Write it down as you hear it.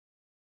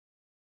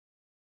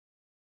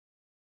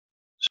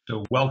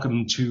So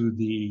welcome to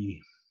the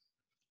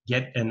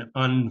Get an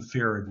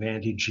Unfair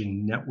Advantage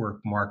in Network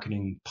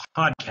Marketing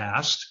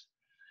podcast.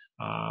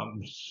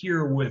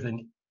 Here with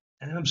an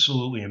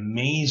absolutely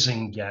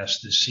amazing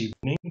guest this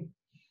evening,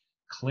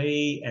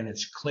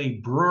 it's Clay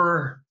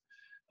Brewer,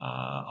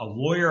 a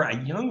lawyer,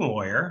 a young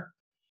lawyer,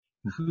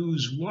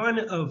 who's one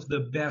of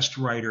the best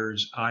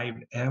writers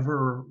I've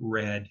ever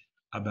read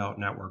about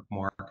network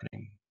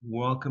marketing.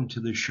 Welcome to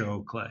the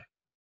show, Clay.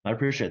 I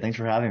appreciate it. Thanks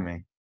for having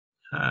me.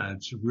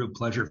 It's a real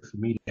pleasure for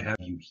me to have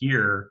you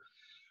here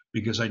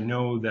because I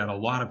know that a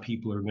lot of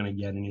people are going to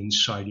get an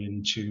insight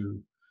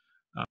into,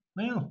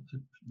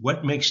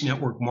 what makes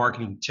network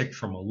marketing tick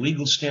from a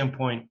legal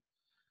standpoint.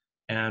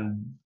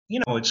 And,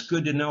 it's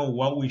good to know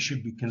what we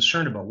should be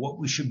concerned about, what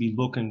we should be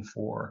looking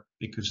for,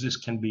 because this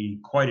can be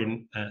quite a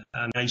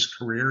nice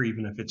career,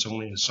 even if it's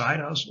only a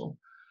side hustle.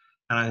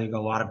 And I think a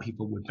lot of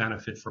people would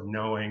benefit from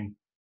knowing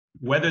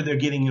whether they're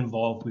getting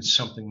involved with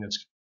something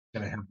that's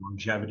going to have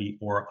longevity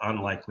or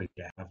unlikely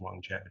to have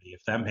longevity,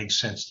 if that makes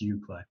sense to you,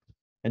 Clay.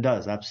 It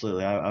does,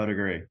 absolutely. I would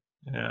agree.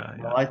 Yeah.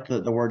 I like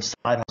the word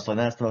side hustle, and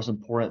that's the most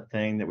important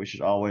thing that we should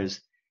always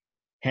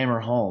hammer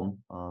home,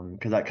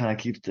 because that kind of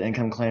keeps the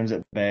income claims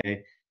at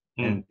bay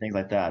and things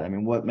like that. I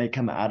mean, what may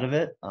come out of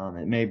it,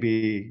 it may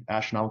be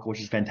astronomical,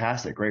 which is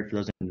fantastic, great for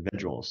those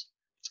individuals.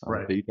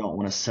 Right. But you don't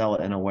want to sell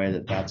it in a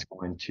way that's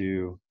going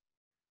to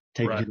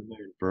take you Right. to the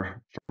moon,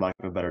 for lack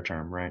of a better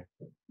term, right?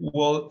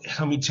 Well,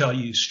 let me tell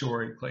you a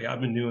story, Clay.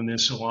 I've been doing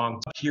this a long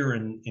time here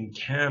in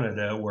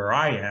Canada, where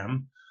I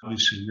am.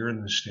 Obviously, you're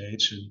in the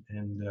States,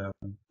 and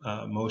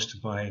most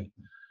of the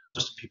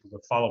people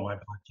that follow my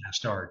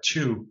podcast are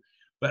too.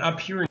 But up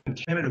here in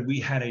Canada, we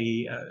had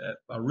a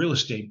real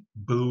estate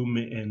boom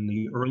in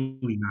the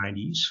early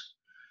 90s,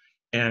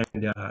 and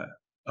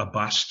a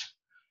bust,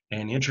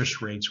 and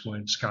interest rates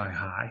went sky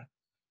high,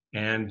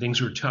 and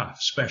things were tough,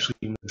 especially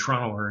in the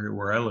Toronto area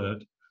where I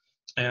lived.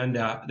 And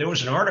there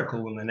was an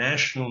article in the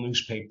national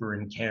newspaper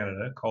in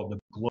Canada called the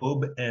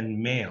Globe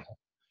and Mail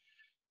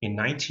in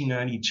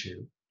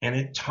 1992. And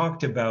it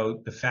talked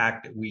about the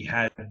fact that we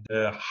had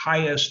the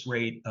highest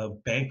rate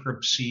of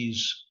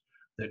bankruptcies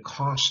that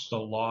cost the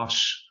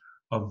loss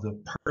of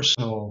the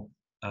personal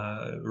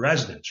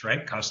residence,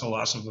 right? Cost the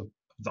loss of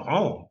the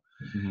home.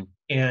 Mm-hmm.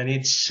 And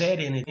it said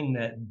in a thing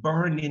that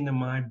burned into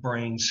my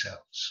brain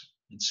cells,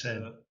 it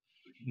said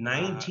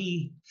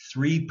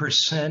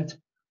 93%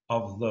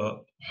 of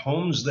the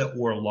homes that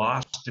were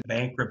lost to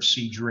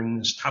bankruptcy during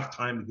this tough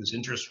time because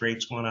interest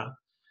rates went up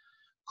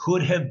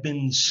could have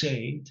been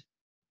saved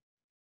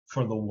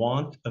for the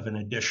want of an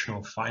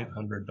additional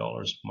 $500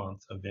 a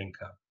month of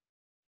income.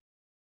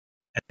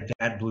 And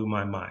that blew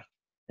my mind.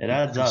 It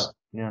adds up,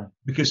 yeah.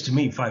 Because to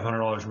me,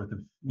 $500 worth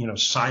of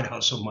side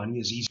hustle money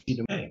is easy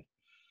to make,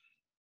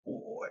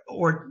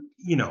 or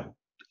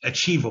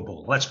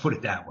achievable. Let's put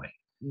it that way.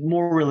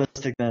 More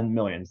realistic than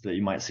millions that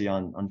you might see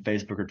on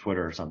Facebook or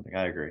Twitter or something.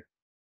 I agree.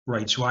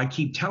 Right. So I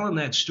keep telling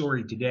that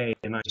story today,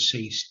 and I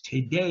say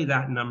today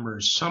that number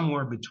is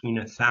somewhere between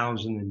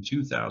 $1,000 and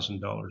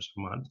 $2,000 a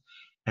month,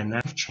 and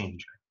that's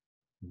changing.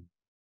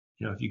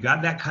 If you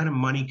got that kind of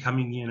money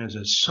coming in as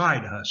a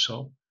side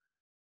hustle,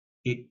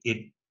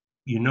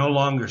 you're no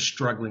longer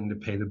struggling to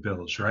pay the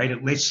bills, right?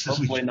 At least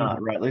hopefully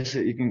not, right? At least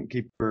you can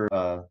keep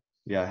your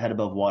head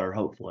above water,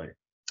 hopefully.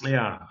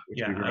 Yeah.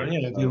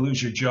 If you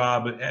lose your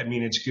job, I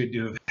mean, it's good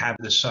to have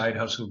the side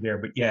hustle there.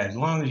 But yeah, as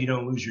long as you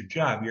don't lose your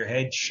job, your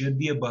head should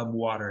be above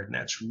water. And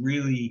that's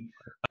really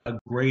a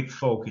great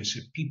focus.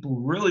 If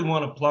people really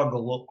want to plug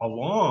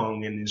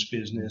along in this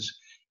business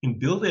and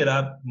build it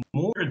up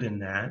more than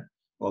that,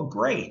 well,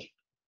 great.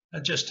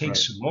 That just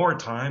takes some more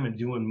time and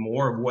doing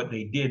more of what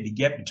they did to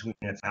get between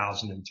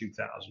 1,000 and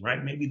 2,000,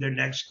 right? Maybe their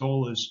next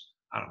goal is,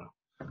 I don't know,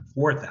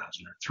 $4,000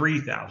 or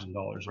 $3,000 a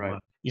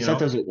month. Set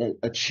those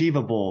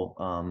achievable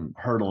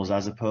hurdles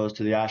as opposed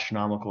to the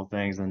astronomical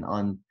things, and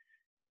on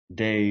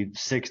day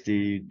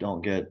 60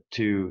 don't get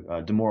too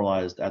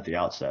demoralized at the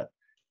outset.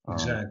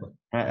 Exactly.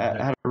 I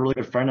had a really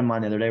good friend of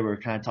mine the other day. We were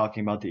kind of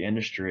talking about the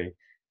industry,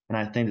 and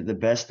I think that the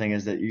best thing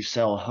is that you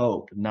sell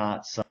hope,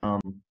 not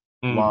some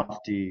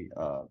lofty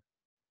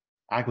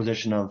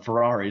acquisition of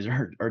Ferraris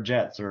or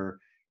jets or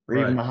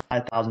even the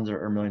high thousands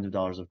or millions of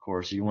dollars, of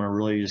course. You want to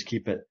really just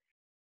keep it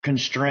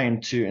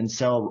constrained to and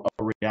sell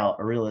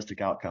a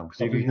realistic outcome.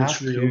 Because if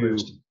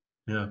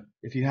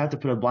you have to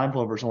put a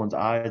blindfold over someone's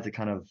eyes to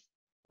kind of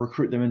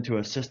recruit them into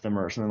a system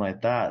or something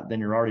like that, then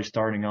you're already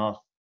starting off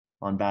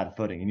on bad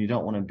footing, and you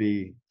don't want to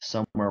be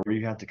somewhere where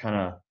you have to kind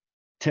of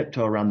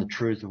tiptoe around the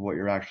truth of what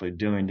you're actually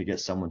doing to get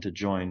someone to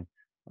join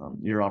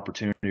your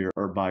opportunity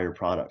or buy your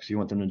products. You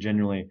want them to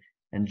genuinely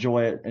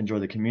enjoy it, enjoy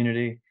the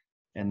community,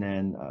 and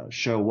then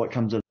show what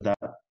comes of that.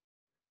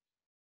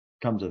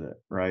 Comes of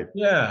it, right?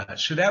 Yeah,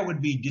 so that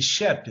would be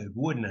deceptive,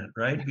 wouldn't it,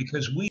 right?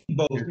 Because we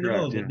both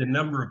know that the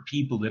number of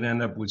people that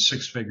end up with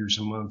 6 figures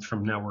a month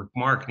from network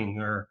marketing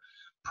are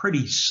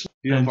pretty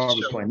slim.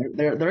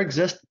 They're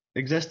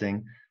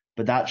existing,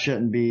 but that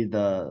shouldn't be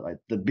the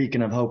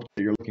beacon of hope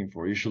that you're looking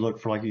for. You should look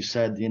for, like you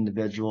said, the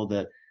individual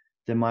that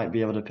might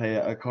be able to pay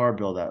a car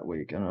bill that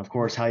week. And of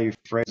course, how you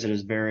phrase it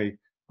is very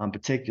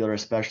particular,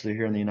 especially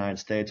here in the United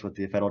States with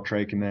the Federal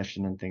Trade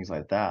Commission and things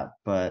like that.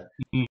 But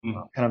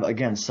Mhm. kind of,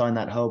 again, selling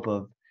that hope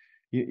of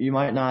you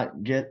might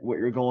not get what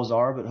your goals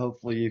are, but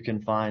hopefully you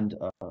can find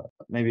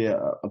maybe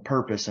a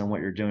purpose in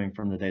what you're doing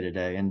from the day to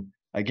day. And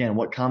again,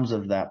 what comes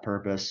of that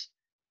purpose,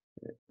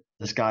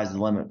 the sky's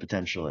the limit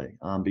potentially.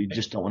 But you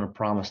just don't want to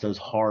promise those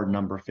hard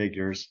number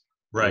figures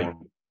Right.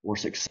 or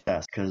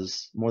success,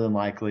 because more than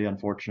likely,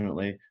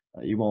 unfortunately,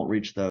 you won't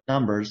reach those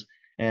numbers.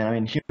 And I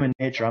mean, human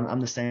nature, I'm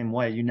the same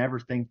way. You never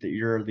think that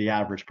you're the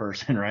average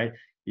person, right?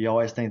 You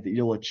always think that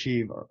you'll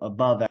achieve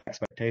above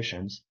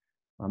expectations.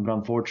 But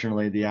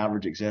unfortunately, the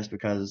average exists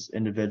because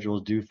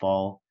individuals do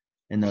fall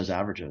in those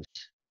averages.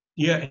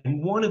 Yeah,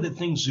 and one of the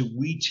things that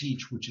we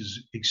teach, which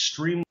is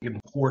extremely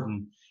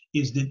important,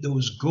 is that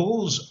those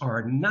goals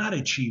are not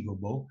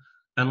achievable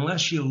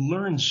unless you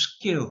learn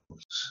skills.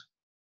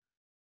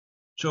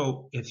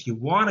 So if you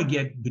want to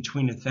get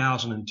between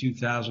 1,000 and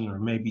 2,000, or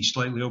maybe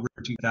slightly over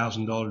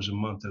 $2,000 a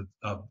month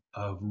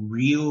of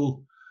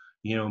real,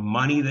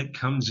 money that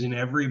comes in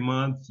every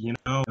month,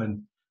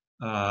 and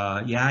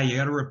yeah, you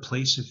got to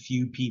replace a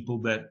few people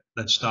that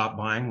stop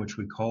buying, which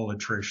we call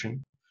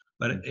attrition.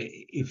 But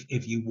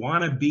if you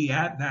want to be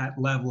at that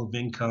level of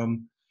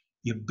income,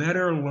 you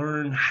better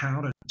learn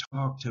how to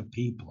talk to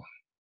people.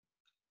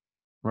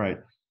 Right.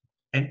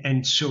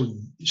 And so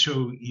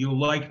you'll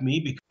like me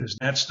because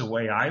that's the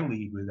way I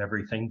lead with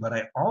everything. But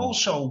I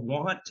also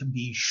want to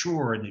be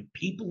sure that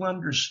people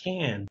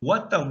understand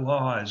what the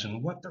law is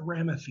and what the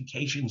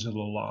ramifications of the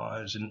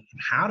law is, and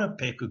how to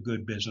pick a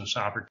good business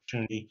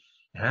opportunity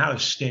and how to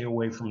stay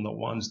away from the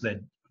ones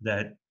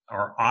that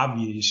are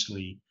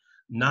obviously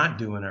not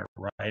doing it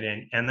right.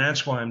 And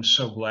that's why I'm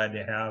so glad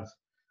to have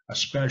a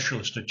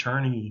specialist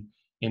attorney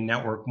in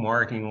network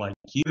marketing like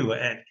you.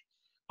 And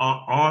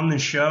on the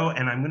show.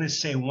 And I'm going to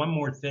say one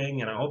more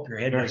thing, and I hope your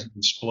head Sure. doesn't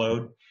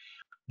explode.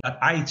 But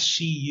I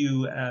see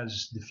you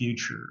as the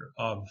future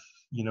of,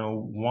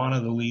 one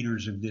of the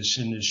leaders of this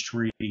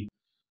industry in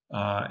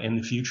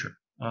the future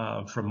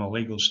from a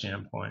legal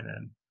standpoint.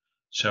 And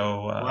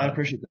so, Well, I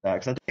appreciate that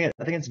because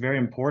I think it's very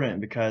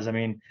important because I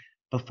mean,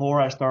 before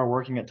I started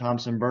working at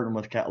Thompson Burton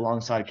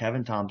alongside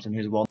Kevin Thompson,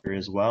 who's well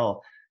as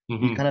well, you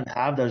mhm, kind of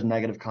have those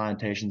negative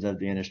connotations of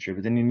the industry,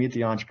 but then you meet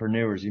the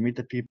entrepreneurs, you meet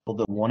the people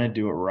that want to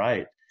do it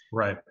right,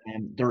 right,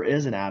 and there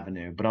is an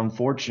avenue. But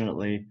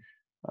unfortunately,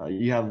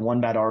 you have one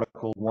bad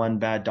article, one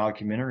bad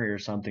documentary or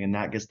something, and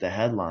that gets the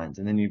headlines,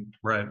 and then you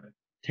right,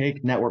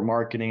 take network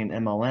marketing and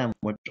MLM,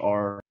 which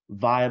are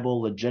viable,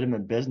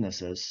 legitimate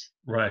businesses,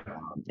 right,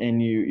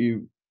 and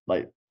you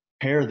like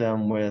pair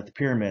them with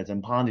pyramids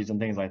and Ponzi's and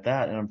things like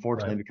that, and right.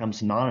 unfortunately become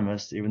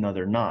synonymous, even though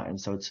they're not. And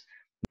so it's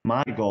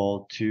my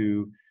goal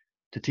to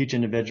teach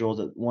individuals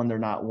that one, they're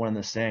not one and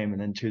the same,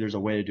 and then two, there's a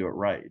way to do it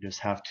right. You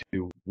just have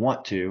to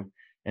want to,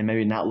 and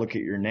maybe not look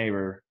at your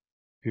neighbor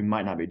who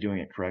might not be doing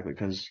it correctly,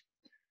 because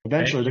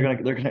eventually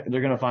And,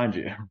 they're gonna find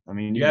you. I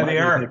mean, you yeah, might they be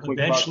able to get are a quick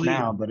buck eventually.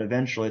 now, but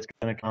eventually it's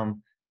gonna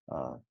come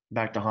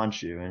back to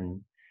haunt you,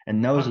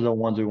 and those are the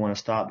ones we want to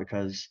stop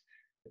because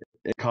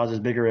it causes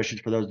bigger issues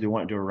for those who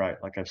want to do it right,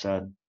 like I've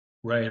said.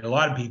 Right. A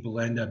lot of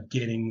people end up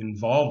getting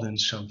involved in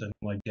something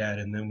like that.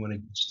 And then when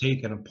it gets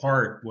taken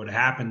apart, what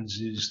happens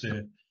is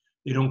that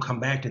they don't come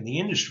back to the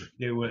industry.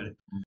 It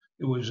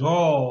was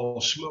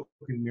all smoke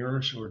and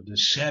mirrors or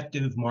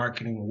deceptive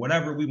marketing or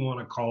whatever we want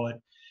to call it,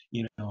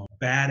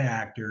 bad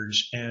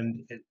actors,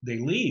 and they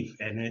leave.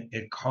 And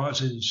it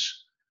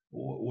causes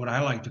what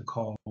I like to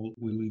call,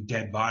 we leave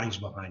dead bodies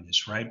behind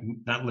us, right?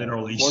 Not Yeah.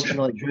 literally.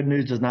 Unfortunately, good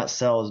news does not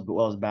sell as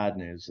well as bad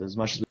news. As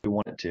much as we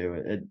want it to,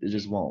 it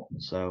just won't.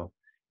 So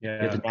you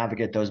have Yeah. to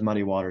navigate those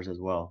muddy waters as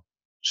well.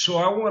 So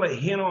I want to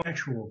hit on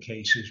actual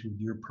cases with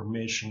your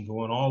permission,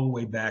 going all the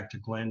way back to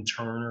Glenn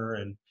Turner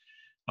and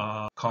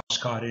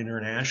Scott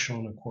International.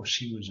 And of course,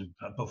 he was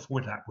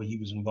before that, he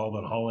was involved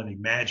in Holiday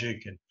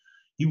Magic, and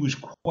he was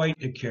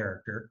quite a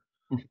character.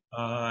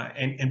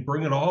 And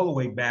bring it all the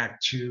way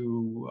back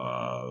to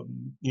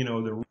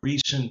the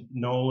recent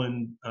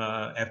Nolan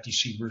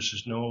FTC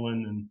versus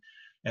Nolan and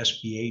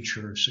SBH,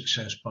 or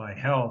Success by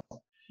Health,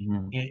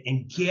 Mhm.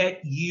 and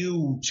get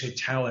you to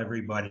tell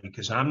everybody,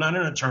 because I'm not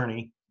an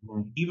attorney,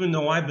 Mhm. even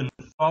though I've been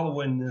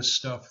following this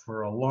stuff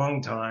for a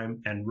long time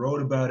and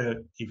wrote about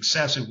it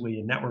excessively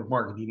in Network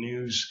Marketing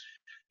News,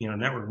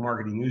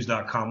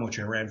 networkmarketingnews.com, which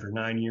I ran for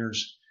 9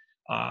 years.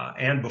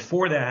 And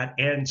before that,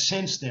 and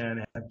since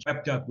then, I've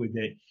kept up with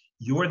it.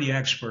 You're the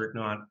expert,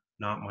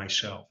 not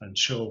myself. And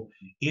so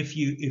if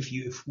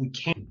we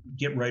can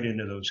get right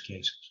into those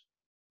cases.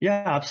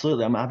 Yeah,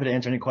 absolutely. I'm happy to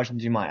answer any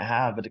questions you might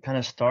have. But to kind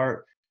of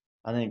start,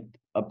 I think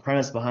a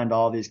premise behind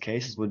all of these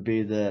cases would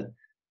be that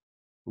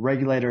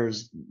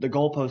regulators, the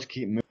goalposts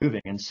keep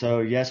moving. And so,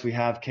 yes, we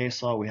have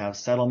case law, we have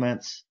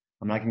settlements.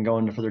 I can go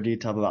into further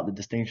detail about the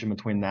distinction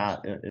between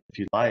that if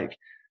you like.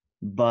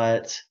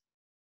 But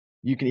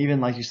you can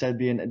even, like you said,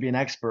 be an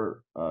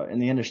expert in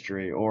the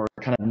industry, or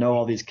kind of know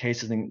all these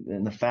cases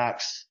and the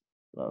facts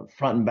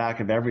front and back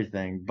of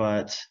everything.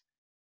 But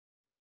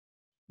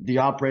the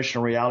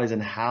operational realities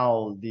and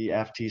how the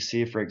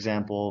FTC, for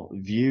example,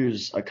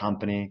 views a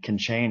company can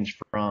change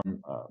from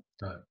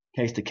Right.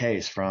 case to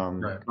case,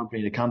 from Right.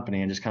 company to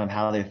company, and just kind of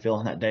how they feel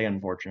on that day,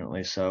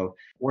 unfortunately. So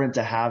important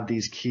to have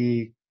these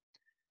key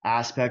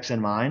aspects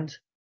in mind.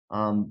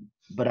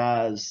 But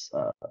as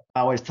I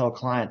always tell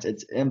clients,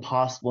 it's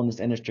impossible in this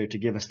industry to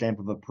give a stamp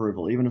of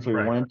approval. Even if we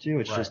Right. wanted to,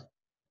 it's Right. just,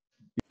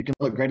 you can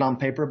look great on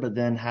paper, but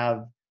then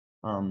have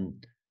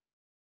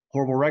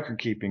horrible record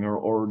keeping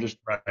or just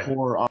Right.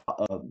 poor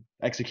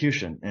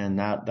execution, and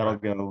that'll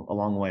Right. go a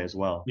long way as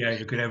well. Yeah,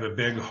 you could have a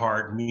big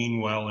heart,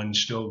 meanwhile, and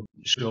still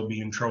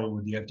be in trouble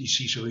with the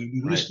FTC. So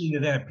you Right. listening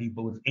to that,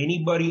 people. If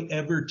anybody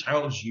ever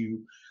tells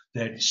you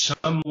that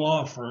some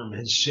law firm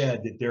has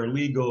said that they're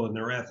legal and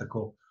they're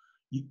ethical,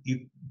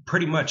 you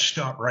pretty much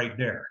stop right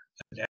there.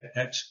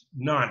 That's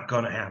not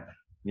going to happen.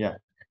 Yeah.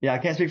 Yeah. I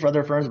can't speak for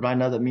other firms, but I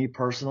know that me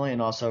personally,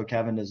 and also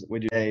Kevin, is we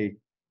do say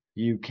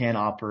you can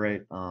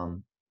operate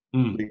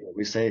legally.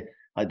 We say,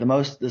 like, the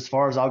most, as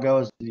far as I'll go,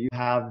 is you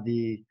have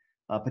the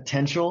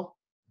potential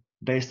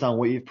based on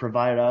what you've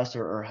provided us,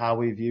 or how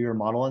we view your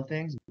model and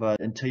things.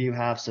 But until you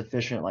have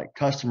sufficient like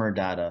customer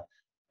data,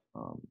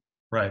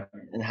 Right.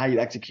 and how you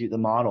execute the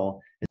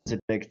model is a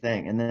big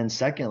thing. And then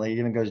secondly, it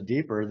even goes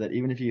deeper, that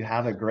even if you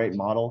have a great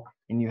model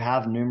and you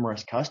have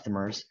numerous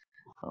customers,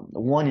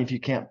 one, if you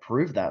can't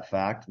prove that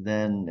fact,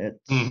 then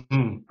it's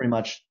pretty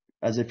much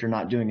as if you're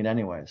not doing it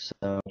anyway.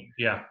 So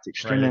Yeah, it's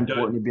extremely right.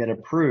 important to be able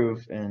to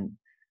prove, and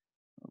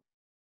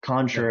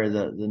contrary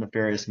to the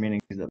nefarious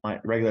meanings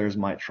that regulators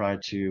might try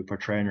to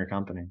portray in your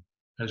company.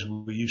 As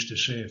we used to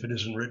say, if it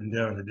isn't written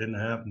down, it didn't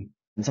happen.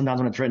 And sometimes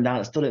when it's written down,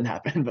 it still didn't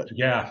happen, but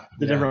Yeah,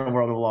 it's a different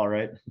world of law,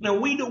 right? Now,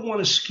 we don't want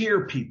to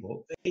scare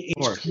people.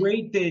 It's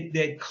great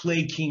that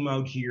Clay came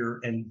out here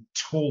and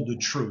told the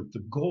truth. The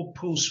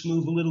goalposts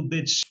move a little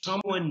bit.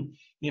 Someone,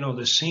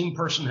 the same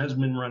person has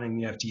been running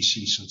the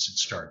FTC since it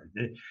started.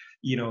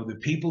 The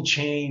people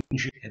change.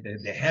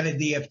 The head of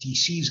the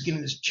FTC is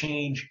going to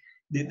change.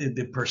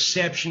 The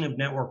perception of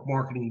network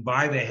marketing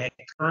by the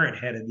current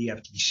head of the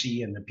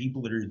FTC and the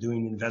people that are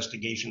doing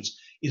investigations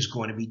is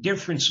going to be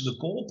different. So the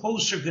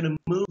goalposts are going to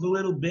move a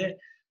little bit.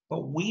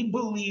 But we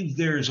believe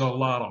there's a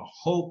lot of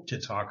hope to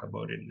talk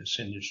about in this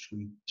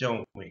industry,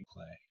 don't we,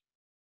 Clay?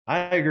 I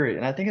agree.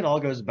 And I think it all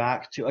goes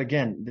back to,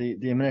 again,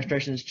 the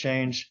administration's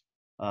changed,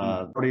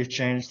 parties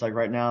changed. Like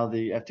right now,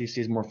 the FTC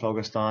is more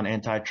focused on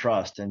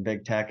antitrust and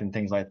big tech and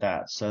things like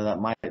that. So that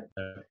might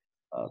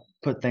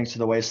put things to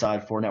the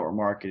wayside for network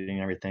marketing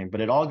and everything. But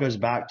it all goes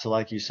back to,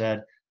 like you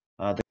said,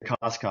 the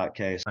Costco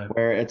case,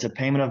 where it's a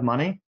payment of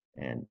money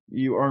and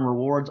you earn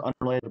rewards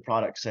unrelated to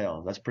product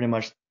sales. That's pretty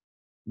much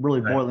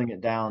really boiling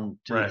it down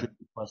to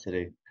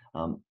simplicity.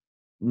 So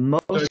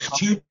it's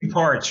two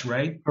parts,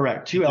 right?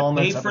 Correct. Two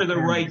elements. Pay for the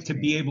right to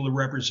be able to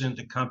represent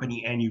the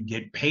company, and you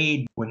get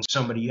paid when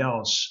somebody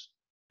else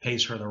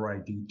pays for the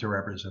right to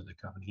represent the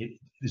company.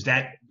 Is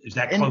that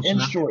close enough? In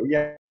short,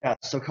 yeah.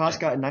 So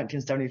Costco in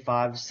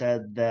 1975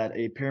 said that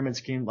a pyramid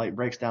scheme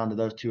breaks down to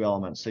those two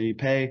elements. So you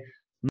pay,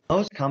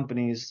 most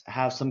companies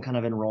have some kind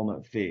of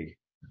enrollment fee.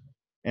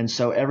 And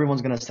so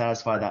everyone's going to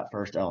satisfy that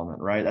first element,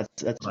 right?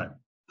 That's right.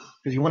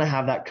 Because you want to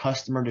have that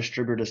customer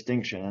distributor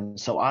distinction. And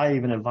so I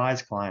even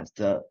advise clients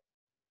that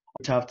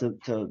it's tough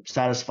to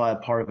satisfy a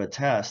part of a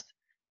test.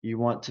 You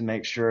want to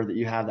make sure that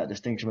you have that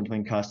distinction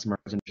between customers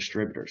and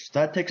distributors. So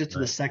that takes us to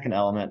the second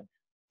element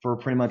for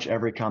pretty much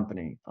every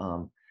company.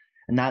 And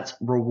that's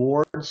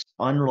rewards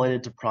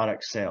unrelated to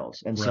product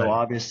sales. And so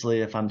obviously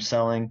if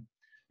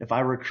I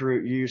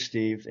recruit you,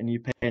 Steve, and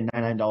you pay a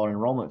 $99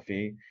 enrollment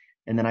fee,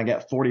 and then I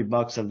get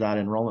 $40 of that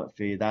enrollment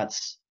fee,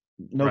 that's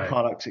no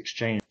products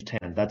exchanged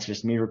hands. That's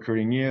just me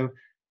recruiting you,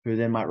 who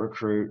then might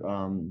recruit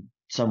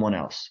someone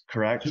else.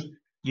 Correct?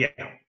 Yeah.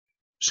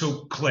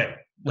 So Clay,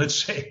 let's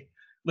say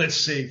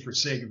for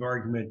sake of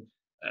argument,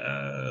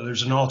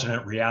 there's an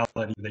alternate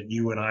reality that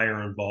you and I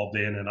are involved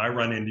in, and I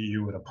run into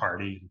you at a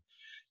party.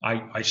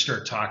 I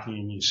start talking,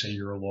 and you say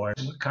you're a lawyer.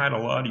 What kind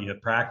of law do you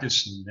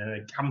practice? And then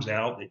it comes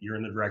out that you're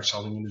in the direct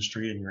selling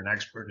industry and you're an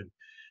expert in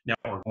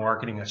network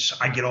marketing.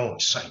 I get all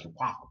excited.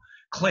 Wow,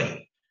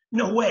 Clay,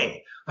 no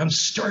way. I'm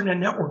starting a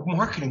network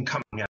marketing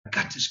company. I've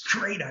got this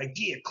great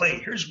idea. Clay,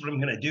 here's what I'm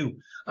going to do.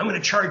 I'm going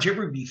to charge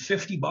everybody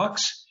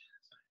 $50,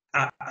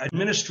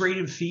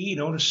 administrative fee,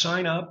 to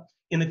sign up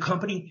in the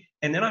company.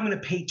 And then I'm going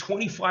to pay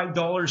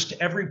 $25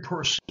 to every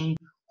person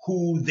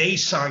who they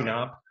sign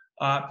up,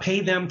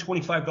 pay them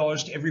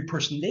 $25 to every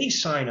person they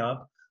sign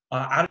up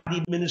out of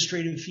the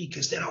administrative fee,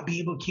 because then I'll be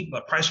able to keep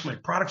the price of my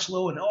products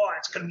low, and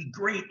it's going to be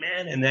great,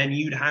 man. And then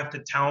you'd have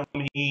to tell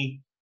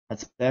me.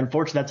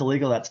 Unfortunately, that's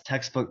illegal. That's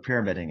textbook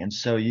pyramiding. And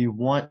so you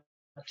want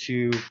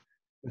the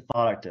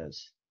product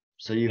is.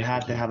 So you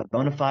have to have a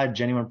bona fide,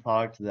 genuine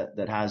product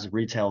that has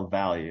retail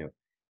value.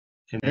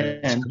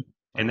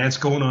 And that's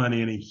going on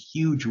in a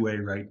huge way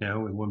right now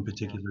with one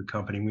particular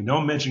company. We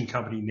don't mention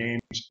company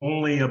names,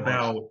 only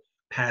about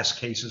past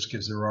cases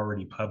because they're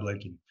already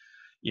public.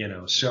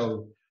 And,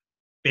 so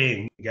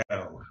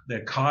bingo. The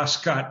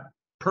cost cut,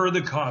 per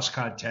the cost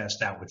cut test,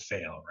 that would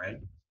fail, right?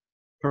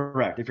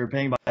 Correct. If you're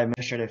paying by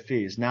administrative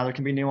fees. Now there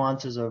can be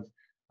nuances of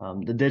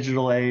the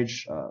digital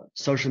age,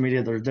 social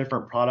media. There's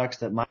different products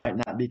that might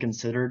not be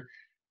considered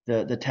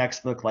the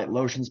textbook, like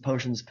lotions,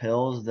 potions,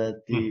 pills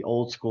that the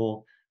old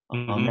school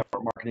Mm-hmm.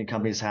 network marketing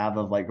companies have,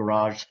 of like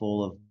garage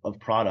full of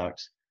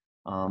products.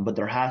 But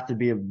there has to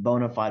be a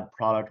bona fide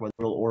product, whether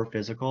digital or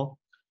physical.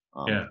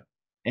 Yeah.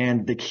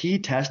 And the key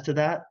test to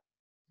that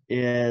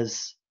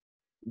is,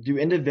 do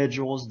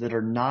individuals that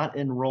are not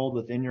enrolled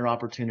within your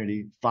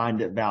opportunity find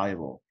it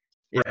valuable?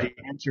 If the Right.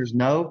 answer is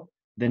no,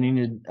 then you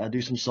need to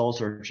do some soul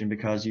searching,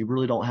 because you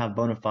really don't have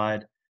bona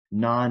fide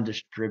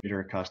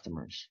non-distributor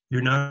customers.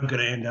 You're not going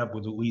to end up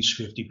with at least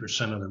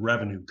 50% of the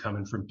revenue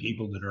coming from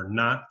people that are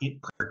not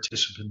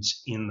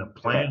participants in the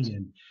plan. Correct.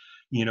 And,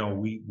 you know,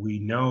 we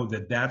know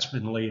that that's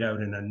been laid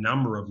out in a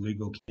number of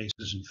legal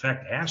cases. In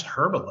fact, asked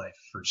Herbalife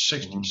for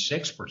Mhm.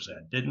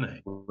 66%, didn't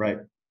they? Right.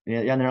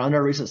 Yeah, yeah, and they're under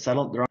a recent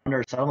settlement. They're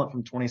under a settlement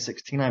from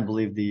 2016, I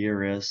believe the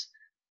year is,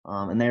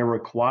 and they are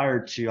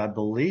required to, I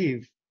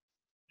believe,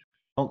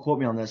 don't quote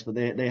me on this, but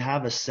they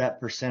have a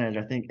set percentage.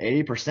 I think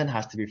 80%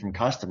 has to be from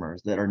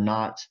customers that are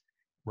not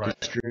Right.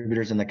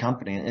 distributors in the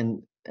company,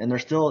 and they're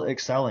still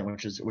excelling,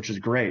 which is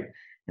great.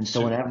 And so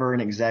So, whenever an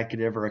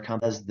executive or a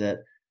company says that,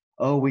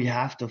 oh, we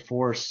have to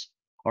force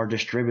our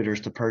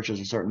distributors to purchase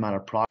a certain amount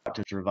of product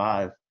to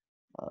survive,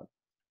 uh,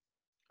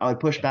 I would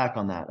push back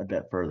on that a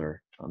bit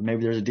further.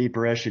 Maybe there's a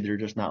deeper issue that you're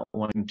just not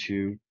wanting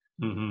to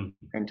mhm.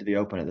 bring to the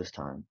open at this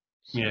time.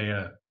 Yeah, So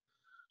yeah.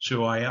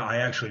 So I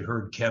actually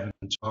heard Kevin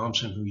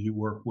Thompson, who you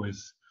work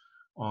with,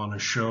 on a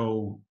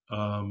show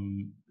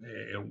when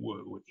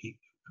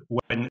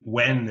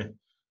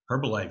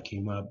Herbalife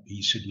came up.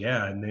 He said,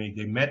 yeah, and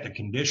they met the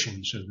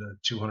conditions of the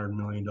 $200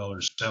 million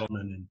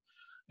settlement,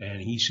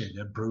 and he said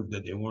that proved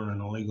that they weren't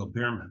an illegal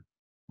pyramid.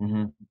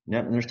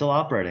 yep, and they're still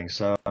operating.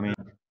 So I mean,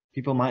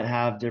 people might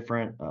have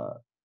different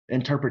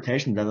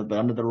interpretations of it, but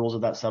under the rules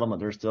of that settlement,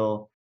 they're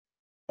still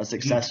a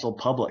successful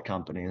public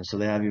company, and so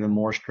they have even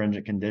more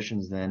stringent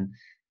conditions than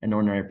an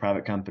ordinary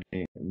private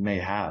company may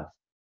have.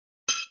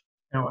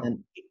 Now,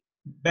 And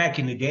back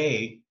in the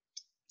day,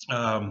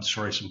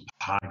 sorry, some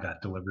pie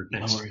got delivered no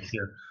next to me worries.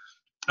 here.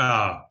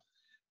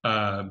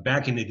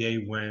 Back in the day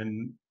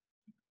when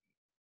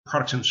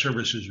products and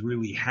services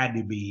really had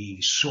to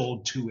be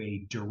sold to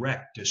a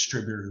direct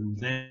distributor who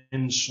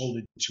then sold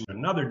it to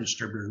another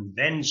distributor who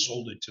then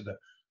sold it to the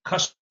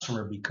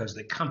customer, because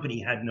the company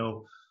had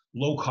no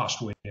low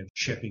cost way of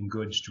shipping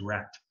goods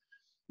direct.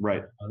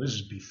 Right. This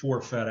is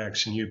before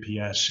FedEx and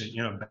UPS.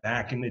 You know,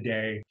 back in the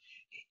day,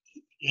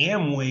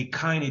 Amway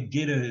kind of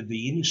did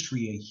the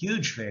industry a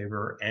huge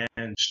favor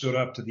and stood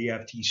up to the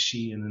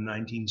FTC in the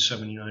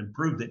 1979,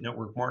 proved that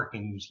network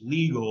marketing was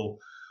legal.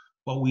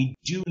 But we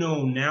do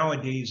know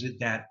nowadays that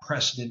that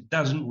precedent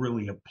doesn't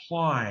really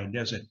apply,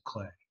 does it,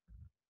 Clay?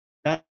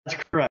 That's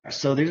correct.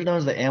 So these are known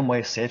as the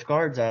Amway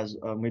safeguards, as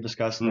we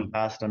discussed in the Mm.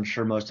 past. I'm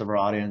sure most of our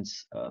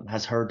audience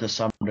has heard to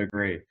some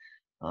degree.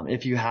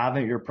 If you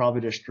haven't, you're probably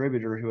a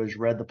distributor who has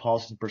read the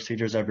policies and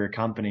procedures of your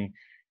company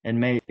and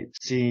may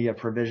see a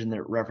provision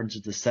that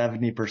references the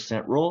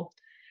 70% rule.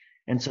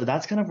 And so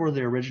that's kind of where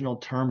the original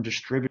term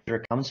distributor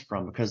comes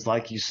from, because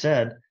like you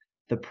said,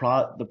 the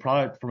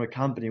product from a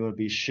company would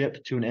be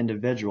shipped to an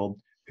individual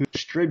who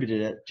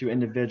distributed it to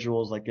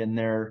individuals like in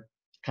their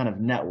kind of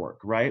network,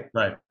 right?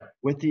 Right,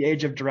 With the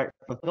age of direct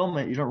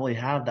fulfillment, you don't really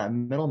have that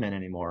middleman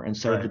anymore. And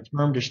so the right.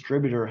 term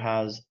distributor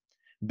has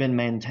been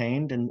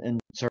maintained in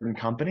certain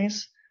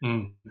companies.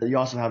 Mm. You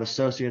also have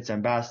associates,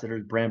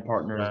 ambassadors, brand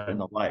partners, Right, and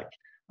the like.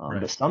 But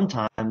right.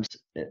 sometimes,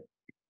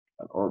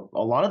 or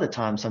a lot of the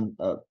time, some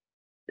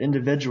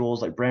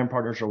individuals like brand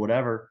partners or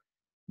whatever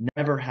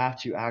never have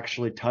to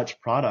actually touch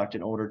product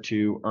in order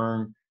to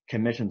earn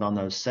commissions on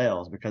those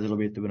sales, because it'll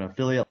be through an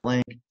affiliate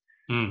link,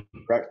 Mm.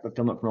 direct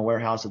fulfillment from a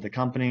warehouse of the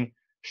company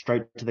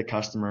straight to the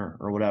customer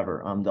or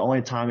whatever. The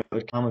only time it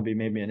would come would be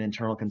maybe an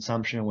internal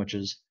consumption, which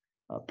is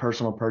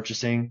personal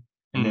purchasing,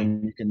 and Mm.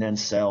 then you can then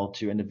sell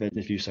to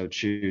individuals if you so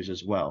choose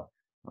as well.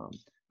 Um,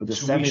 but the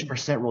So we should,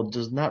 70% rule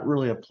does not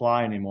really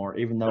apply anymore,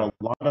 even though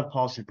a lot of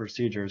policy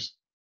procedures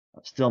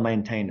still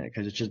maintain it,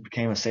 because it just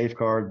became a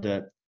safeguard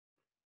that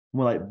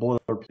more like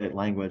boilerplate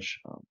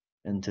language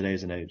in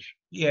today's and age.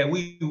 yeah,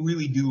 we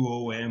really do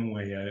owe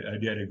Amway a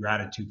debt of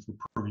gratitude for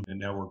proving that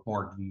network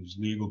marketing is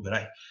legal. But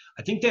I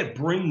think that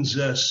brings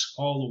us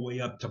all the way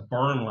up to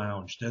Barn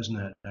Lounge, doesn't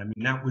it? I mean,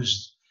 that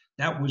was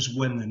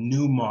when the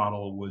new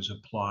model was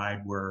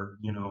applied, where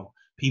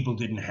people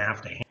didn't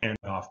have to hand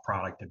off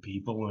product to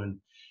people, and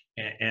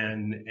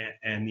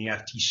and the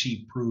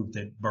FTC proved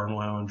that Barn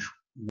Lounge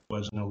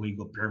was an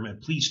illegal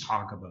pyramid. Please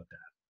talk about that.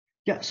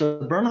 Yeah, so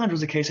Burn Lounge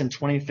was a case in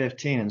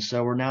 2015, and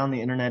so we're now on the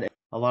internet.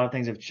 A lot of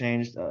things have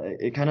changed.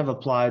 It kind of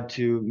applied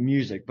to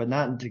music, but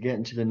not to get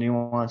into the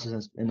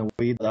nuances in the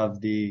weeds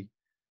of the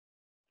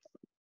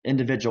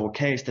individual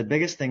case. The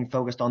biggest thing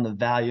focused on the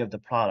value of the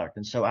product.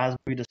 And so, as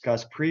we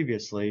discussed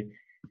previously,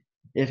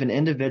 if an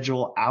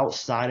individual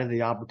outside of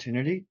the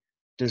opportunity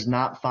does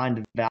not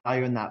find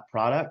value in that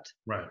product,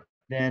 Right.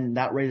 then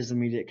that raises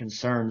immediate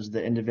concerns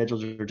that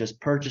individuals are just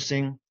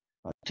purchasing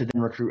to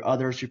then recruit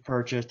others who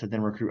purchase, to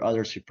then recruit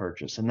others who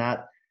purchase. And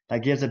that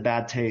gives a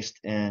bad taste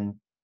in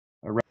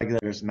a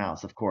regulator's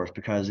mouth, of course,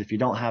 because if you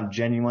don't have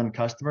genuine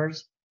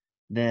customers,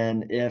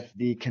 then if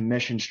the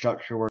commission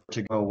structure were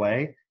to go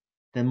away,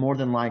 then more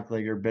than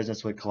likely your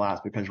business would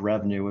collapse because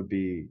revenue would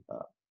be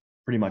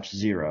pretty much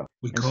zero.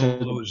 We call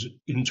those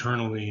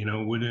internally,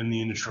 within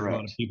the industry, correct. A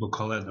lot of people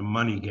call that the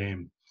money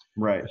game.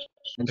 Right.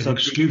 And an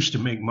excuse to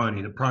make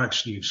money. The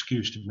product's the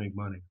excuse to make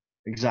money.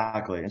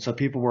 Exactly. And so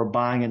people were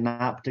buying it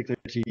not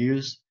particularly to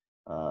use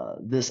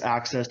this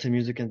access to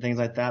music and things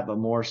like that, but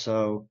more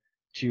so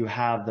to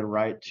have the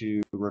right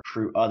to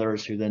recruit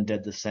others who then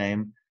did the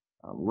same,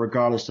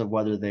 regardless of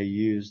whether they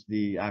used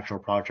the actual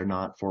product or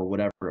not for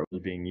whatever it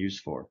was being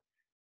used for.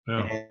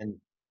 Yeah. And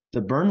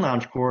the Burn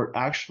Lounge Court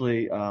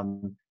actually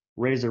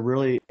raised a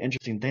really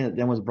interesting thing that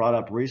then was brought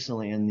up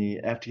recently in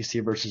the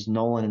FTC versus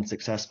Nolan and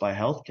Success by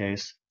Health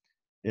case.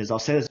 I'll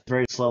say this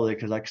very slowly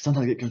because I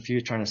sometimes get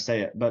confused trying to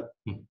say it, but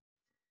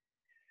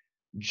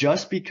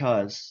just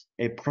because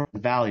a product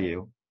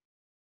value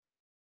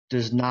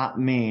does not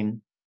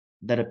mean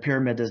that a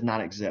pyramid does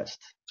not exist.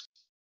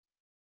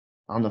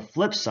 On the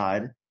flip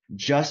side,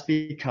 just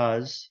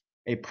because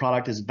a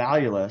product is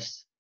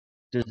valueless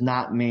does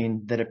not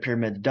mean that a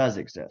pyramid does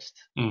exist.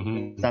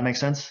 Mm-hmm. Does that make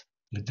sense?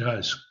 It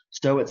does.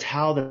 So it's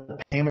how the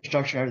payment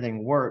structure and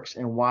everything works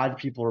and why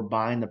people are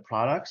buying the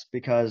products,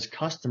 because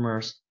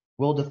customers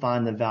will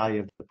define the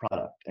value of the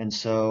product. And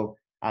so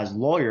as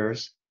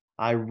lawyers,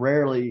 I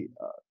rarely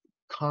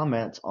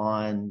comment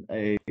on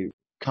a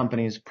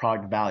company's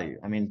product value.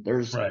 I mean,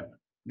 there's going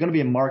to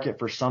be a market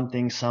for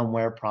something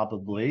somewhere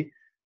probably,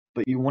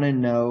 but you want to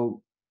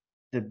know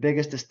the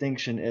biggest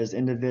distinction is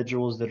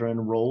individuals that are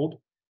enrolled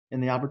in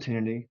the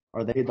opportunity.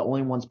 Are they the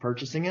only ones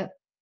purchasing it?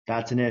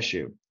 That's an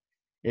issue.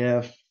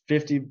 If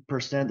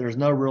 50%, there's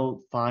no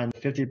real fine,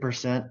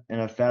 50% in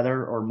a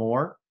feather or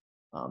more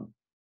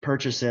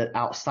purchase it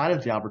outside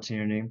of the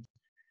opportunity,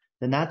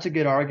 then that's a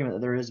good argument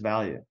that there is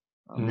value.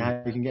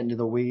 Now you can get into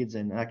the weeds,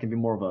 and that can be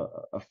more of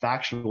a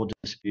factual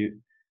dispute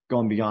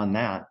going beyond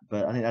that.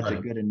 But I think that's a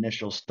good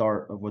initial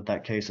start of what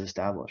that case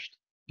established.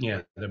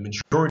 Yeah, the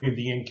majority of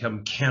the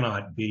income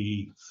cannot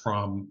be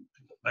from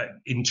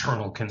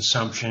internal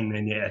consumption,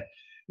 and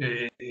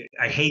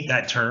I hate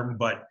that term,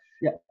 but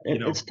yeah,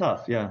 it's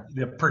tough. Yeah,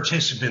 the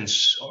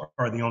participants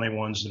are the only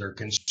ones that are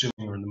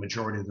consuming, or the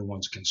majority of the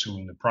ones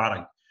consuming the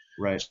product.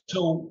 Right.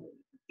 So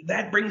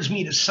that brings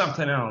me to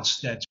something else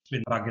that's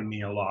been bugging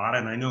me a lot,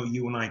 and I know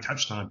you and I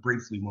touched on it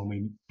briefly when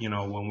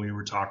we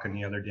were talking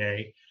the other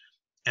day,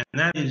 and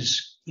that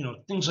is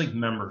things like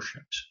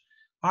memberships.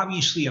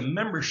 Obviously, a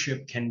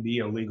membership can be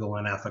a legal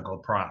and ethical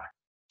product.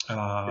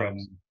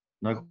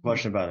 No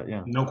question about it.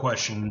 Yeah. No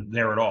question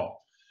there at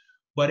all.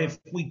 But if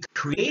we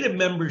create a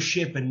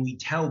membership and we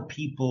tell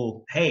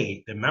people,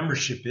 hey, the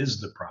membership is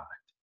the product,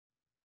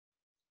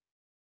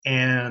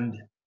 and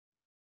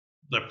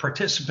the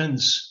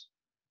participants,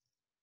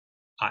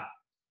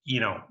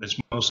 it's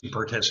mostly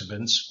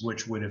participants,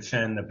 which would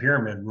offend the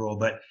pyramid rule.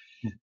 But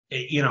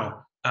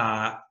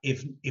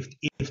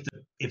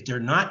if they're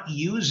not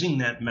using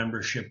that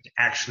membership to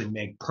actually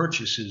make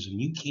purchases,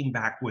 and you came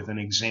back with an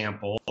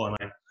example, and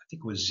I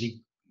think it was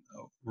Zeke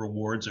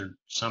Rewards or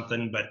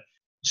something, but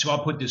so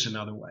I'll put this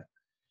another way.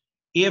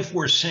 If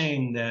we're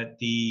saying that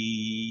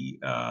the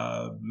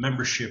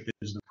membership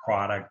is the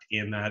product,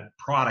 and that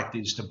product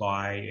is to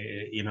buy,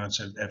 it's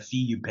a fee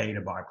you pay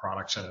to buy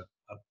products at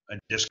a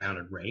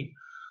discounted rate,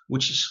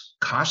 which is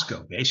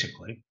Costco,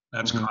 basically.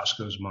 That's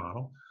Costco's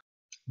model.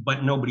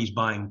 But nobody's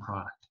buying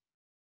product.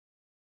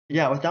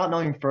 Yeah, without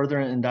knowing further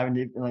and diving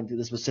deep into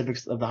the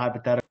specifics of the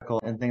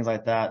hypothetical and things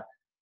like that,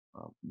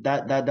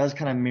 that does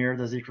kind of mirror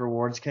the Zeke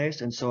Rewards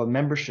case. And so a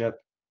membership,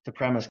 to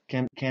premise,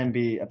 can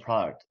be a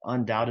product.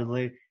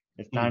 Undoubtedly,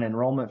 it's not an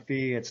enrollment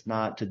fee. It's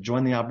not to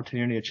join the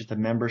opportunity. It's just a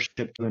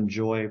membership to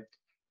enjoy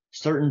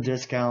certain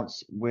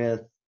discounts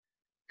with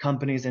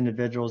companies,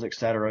 individuals, et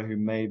cetera, who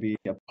may be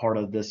a part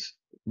of this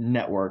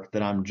network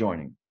that I'm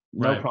joining.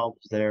 No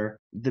problems there.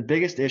 The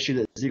biggest issue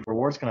that Zeke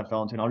Rewards kind of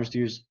fell into, and I'll just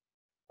use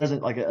as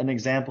like an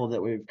example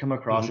that we've come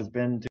across, has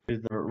been to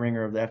the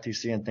ringer of the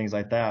FTC and things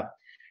like that,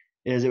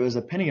 is it was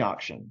a penny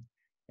auction.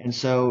 And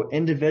so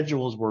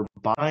individuals were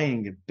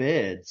buying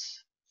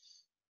bids,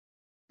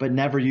 but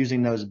never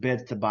using those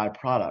bids to buy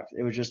product.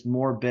 It was just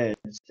more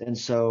bids. And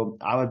so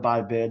I would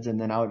buy bids, and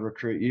then I would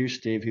recruit you,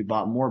 Steve, who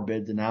bought more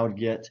bids, and I would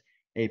get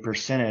a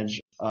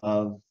percentage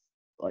of,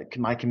 like,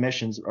 my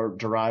commissions are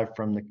derived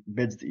from the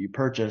bids that you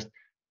purchased,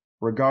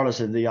 regardless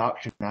of the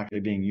auction actually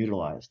being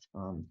utilized.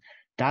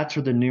 That's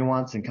where the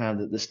nuance and kind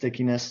of the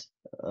stickiness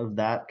of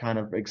that kind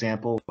of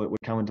example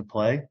would come into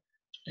play.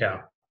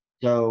 Yeah.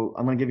 So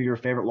I'm going to give you your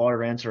favorite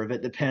lawyer answer of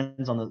it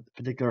depends on the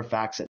particular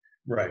facts.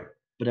 Right.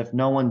 But if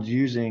no one's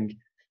using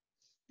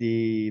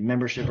the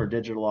membership or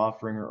digital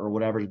offering or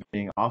whatever is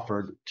being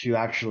offered to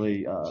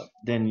actually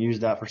then use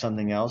that for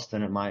something else,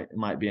 then it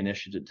might be an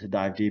issue to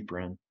dive deeper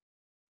in.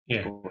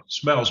 Yeah. It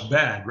smells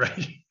bad,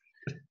 right?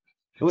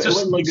 It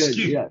wouldn't look good.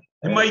 Yeah.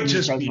 It might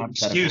just be an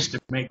excuse to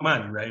make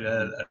money,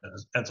 right?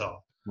 That's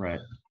all. Right.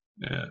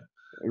 Yeah.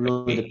 It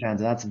really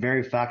depends. And that's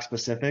very fact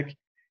specific.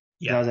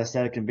 Yeah. As I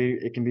said, it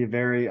can be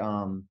very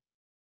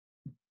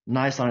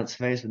nice on its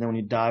face, but then when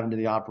you dive into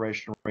the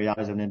operational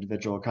realities of an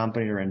individual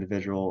company or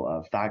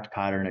individual fact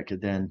pattern, it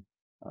could then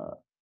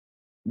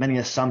many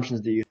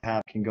assumptions that you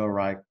have can go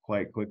right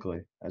quite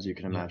quickly, as you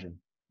can imagine.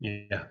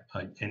 Yeah.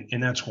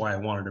 And that's why I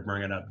wanted to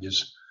bring it up,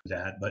 just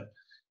that. But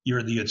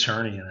you're the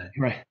attorney, and I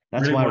Right.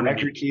 That's really why want to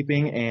record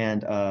keeping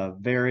and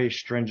very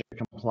stringent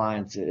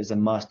compliance is a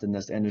must in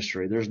this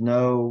industry. There's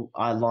no,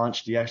 I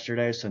launched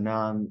yesterday, so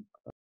now I'm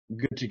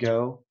good to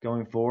go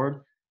going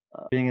forward.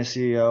 Being a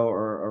CEO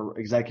or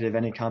executive of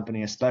any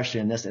company,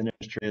 especially in this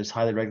industry, as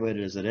highly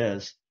regulated as it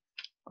is,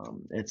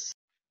 it's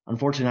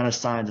unfortunately not a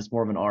science. It's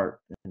more of an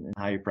art in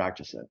how you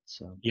practice it.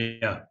 So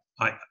Yeah,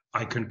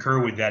 I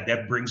concur with that.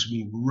 That brings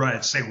me right,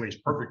 segues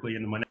perfectly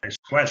into my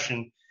next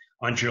question.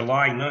 On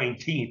July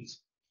 19th,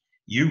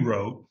 you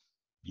wrote,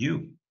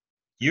 you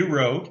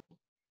wrote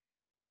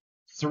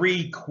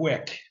 3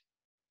 quick,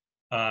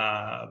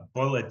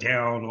 boil it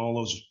down,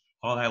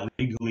 all that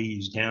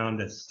legalese down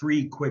to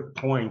 3 quick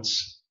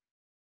points.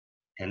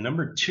 And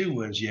number 2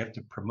 was you have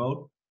to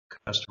promote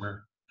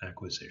customer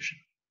acquisition.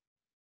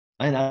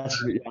 and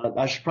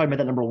I should probably make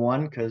that number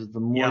one, because the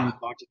more you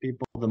talk to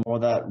people, the more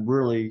that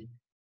really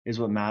is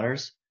what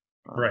matters.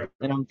 Right.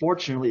 And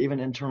unfortunately, even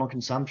internal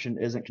consumption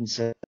isn't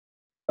considered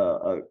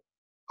a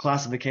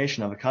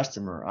classification of a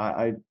customer.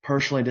 I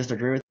personally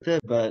disagree with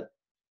it, but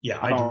Yeah,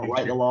 I don't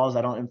write the laws,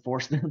 I don't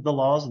enforce the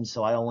laws, and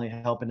so I only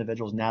help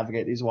individuals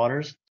navigate these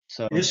waters.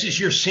 So this is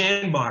your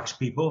sandbox,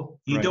 people.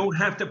 You don't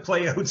have to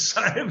play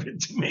outside of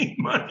it to make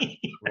money.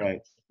 Right.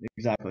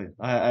 Exactly.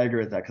 I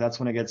agree with that, because that's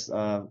when it gets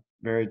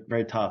very,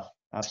 very tough.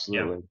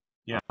 Absolutely.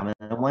 Yeah.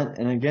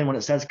 And again, when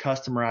it says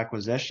customer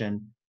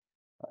acquisition,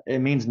 it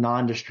means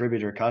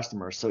non-distributor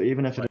customers. So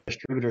even if a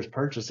distributor is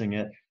purchasing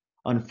it,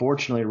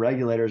 unfortunately,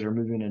 regulators are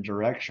moving in a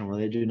direction where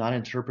they do not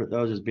interpret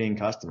those as being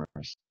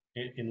customers.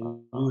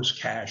 And Lewis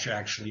Cash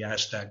actually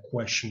asked that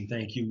question.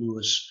 Thank you,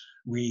 Lewis.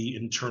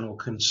 Internal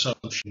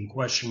consumption ?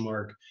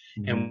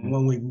 And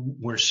when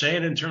we're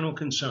saying internal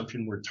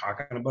consumption, we're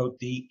talking about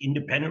the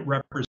independent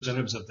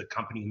representatives of the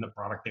company and the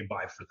product they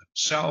buy for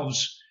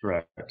themselves.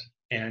 Correct.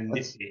 And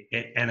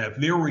a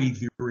very,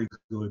 very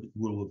good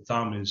rule of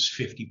thumb is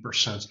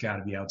 50%'s got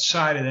to be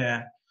outside of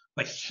that.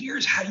 But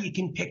here's how you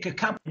can pick a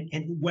company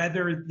and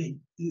whether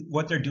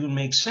what they're doing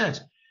makes sense.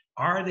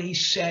 Are they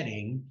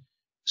setting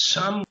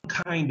some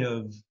kind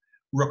of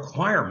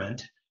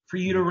requirement for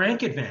you to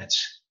rank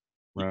advance?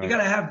 Right. You got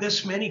to have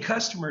this many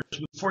customers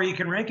before you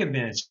can rank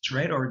advance,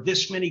 right? Or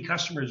this many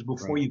customers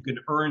before you can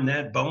earn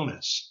that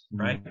bonus,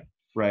 right?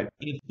 Right.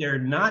 If they're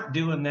not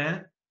doing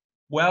that,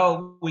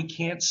 well, we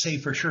can't say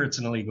for sure it's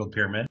an illegal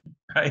pyramid,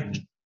 right?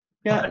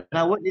 Yeah, and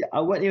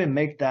I wouldn't even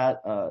make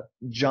that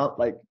jump.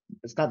 Like,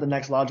 it's not the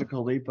next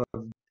logical leap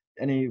of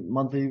any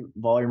monthly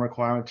volume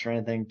requirements or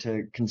anything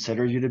to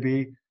consider you to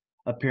be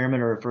a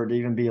pyramid, or for it to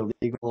even be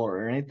illegal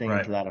or anything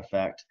to that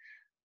effect.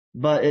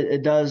 But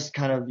it does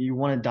kind of, you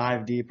want to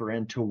dive deeper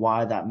into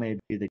why that may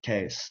be the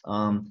case.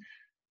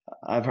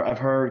 I've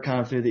heard kind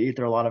of through the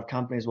ether, a lot of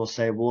companies will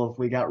say, well, if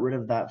we got rid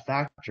of that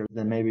factor,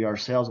 then maybe our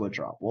sales would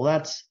drop. Well,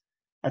 that's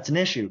an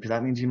issue, because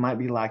that means you might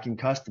be lacking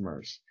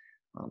customers.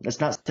 It's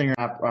not saying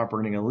you're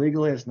operating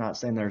illegally. It's not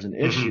saying there's an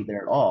issue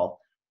there at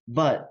all.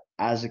 But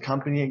as a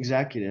company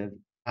executive,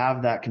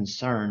 have that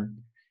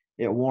concern,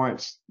 it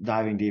warrants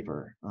diving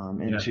deeper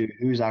into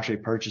who's actually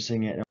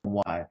purchasing it and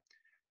why.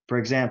 For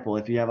example,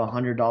 if you have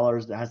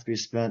 $100 that has to be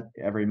spent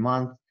every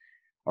month,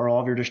 are all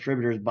of your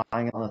distributors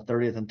buying it on the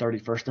 30th and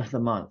 31st of the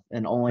month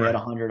and only at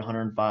 100,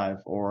 105,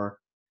 or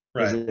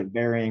is it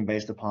varying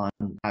based upon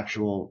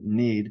actual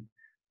need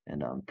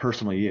and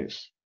personal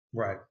use?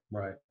 Right.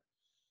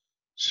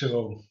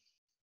 So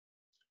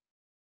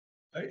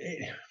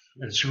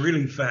it's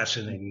really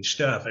fascinating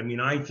stuff. I mean,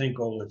 I think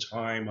all the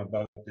time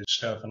about this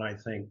stuff, and I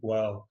think,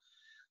 well,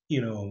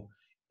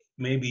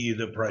 maybe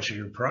the price of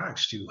your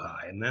product's too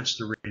high, and that's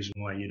the reason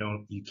why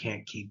you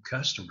can't keep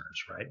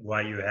customers, right?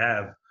 Why you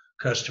have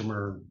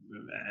customer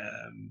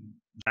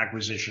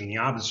acquisition, the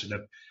opposite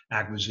of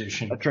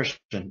acquisition.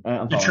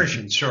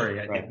 Attrition.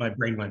 Sorry, my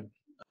brain went.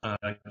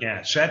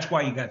 So that's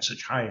why you got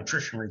such high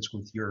attrition rates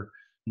with your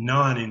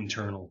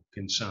non-internal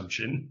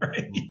consumption,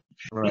 right?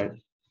 Right.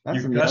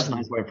 That's a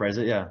nice way to phrase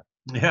it. Yeah.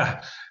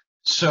 Yeah.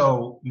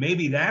 So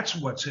maybe that's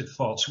what's at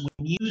fault. So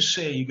when you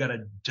say you got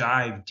to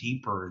dive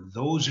deeper,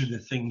 those are the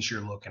things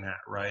you're looking at,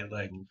 right?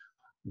 Like,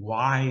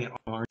 why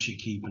aren't you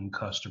keeping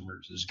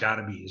customers? There's got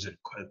to be, is it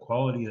the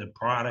quality of the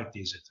product?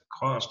 Is it the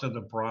cost of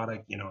the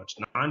product? It's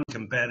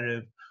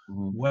non-competitive.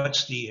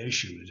 What's the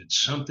issue? Is it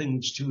something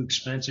that's too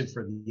expensive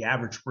for the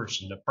average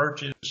person to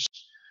purchase?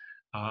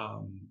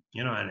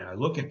 And I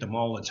look at them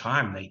all the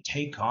time. They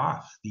take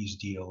off, these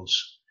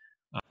deals.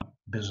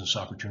 Business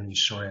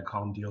opportunities. Sorry, I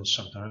call them deals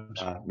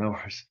sometimes. No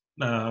worries.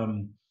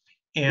 I'm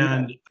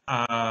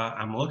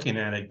looking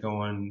at it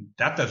going,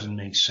 that doesn't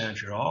make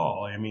sense at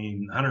all. I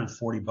mean,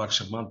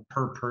 $140 a month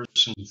per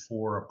person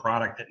for a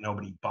product that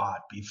nobody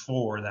bought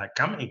before that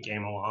company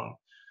came along.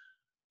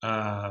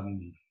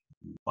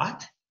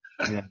 What?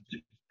 Yeah.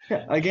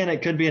 Yeah, again,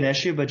 it could be an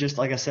issue, but just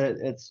like I said,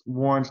 it's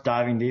warrants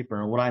diving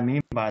deeper. And what I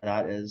mean by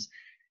that is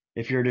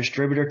if you're a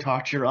distributor,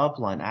 talk to your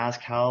upline, ask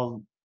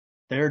how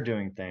they're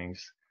doing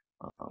things.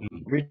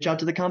 Reach out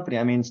to the company.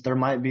 I mean, there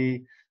might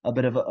be a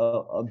bit of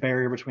a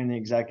barrier between the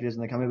executives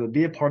and the company, but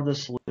be a part of the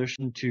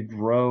solution to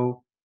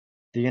grow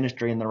the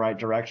industry in the right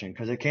direction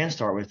because it can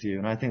start with you.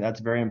 And I think that's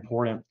very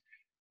important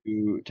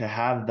to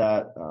have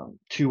that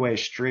two-way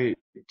street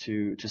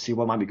to see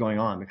what might be going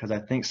on because I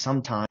think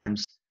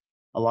sometimes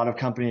a lot of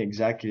company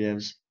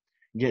executives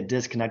get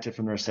disconnected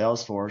from their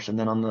sales force, and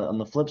then on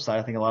the flip side,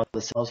 I think a lot of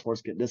the sales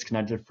force get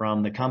disconnected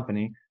from the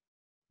company,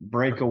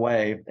 break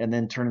away, and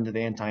then turn into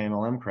the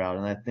anti-MLM crowd.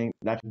 And I think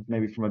that's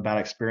maybe from a bad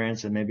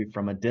experience and maybe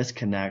from a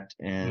disconnect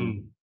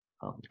in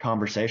Mm.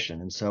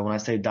 conversation. And so when I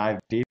say dive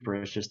deeper,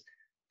 it's just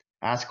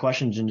ask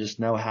questions and just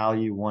know how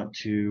you want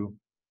to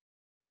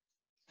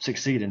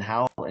succeed and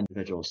how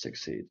individuals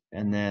succeed.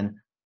 And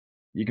then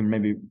you can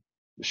maybe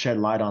shed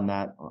light on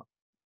that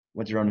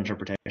with your own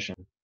interpretation.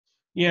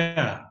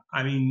 Yeah,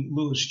 I mean,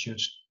 Lewis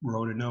just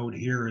wrote a note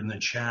here in the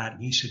chat.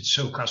 He said,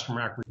 so customer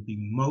acquisition would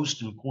be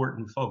most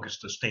important focus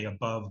to stay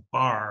above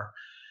bar.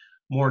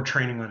 More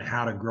training on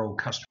how to grow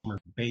customer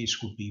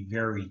base would be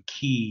very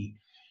key.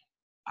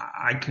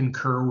 I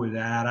concur with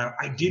that.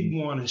 I did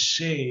want to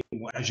say,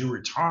 as you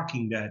were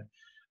talking, that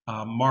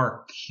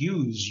Mark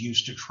Hughes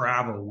used to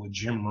travel with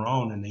Jim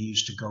Rohn, and they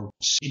used to go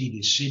city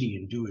to city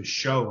and do a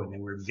show, and they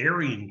were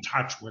very in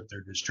touch with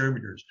their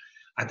distributors.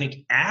 I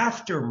think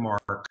after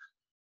Mark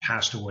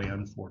passed away,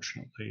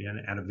 unfortunately, and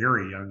at a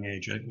very young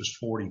age, I think it was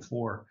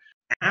 44.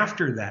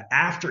 After that,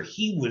 after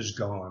he was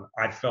gone,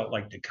 I felt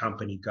like the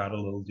company got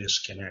a little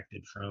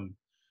disconnected from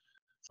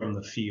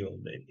the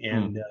field.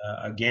 And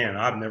again,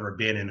 I've never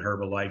been in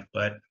Herbalife,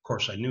 but of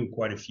course, I knew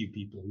quite a few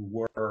people who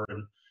were.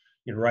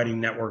 And writing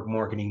network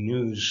marketing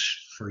news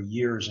for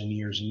years and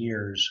years and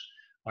years,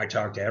 I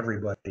talked to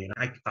everybody, and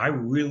I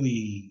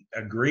really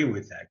agree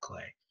with that,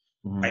 Clay.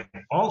 Mm-hmm. I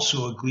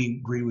also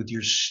agree with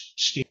your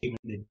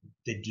statement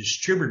that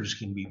distributors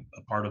can be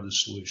a part of the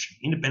solution.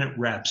 Independent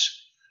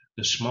reps,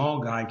 the small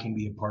guy can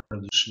be a part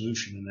of the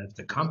solution. And if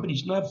the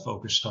company's not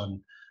focused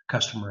on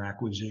customer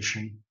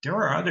acquisition, there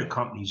are other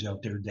companies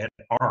out there that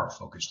are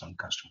focused on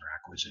customer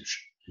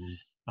acquisition.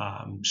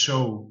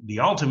 So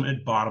the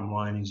ultimate bottom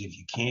line is if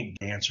you can't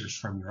get answers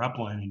from your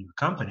upline in your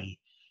company,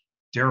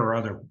 there are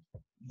other,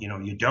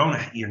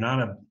 you're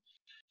not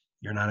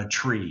a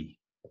tree.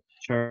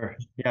 Sure.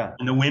 Yeah.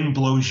 When the wind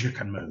blows, you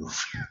can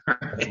move.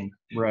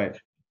 Right.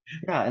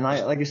 Yeah. And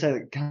like you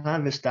said,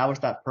 kind of establish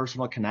that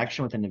personal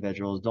connection with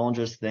individuals. Don't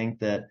just think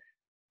that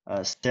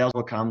sales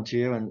will come to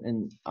you.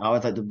 And I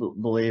always like to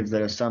believe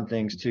that if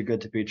something's too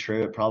good to be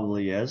true, it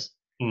probably is.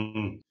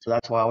 Mm-hmm. So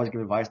that's why I always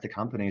give advice to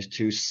companies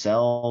to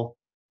sell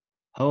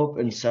hope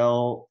and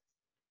sell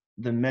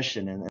the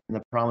mission and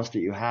the promise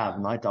that you have.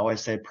 And I like to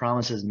always say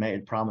promises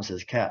made,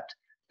 promises kept.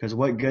 Because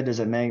what good does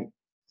it make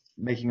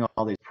making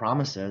all these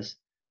promises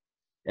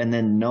and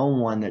then no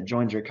one that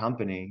joins your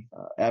company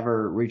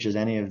ever reaches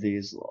any of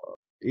these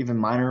even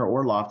minor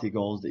or lofty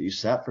goals that you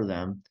set for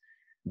them?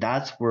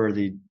 That's where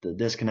the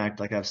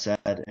disconnect, like I've said,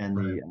 and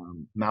Right. the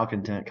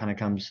malcontent kind of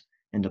comes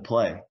into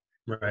play.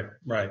 Right.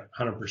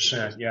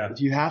 100%. Yeah.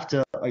 If you have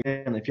to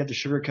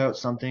sugarcoat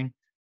something,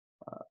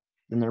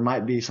 then there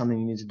might be something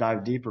you need to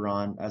dive deeper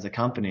on as a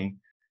company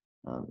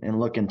and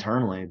look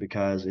internally,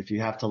 because if you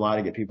have to lie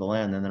to get people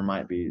in, then there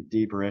might be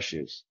deeper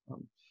issues.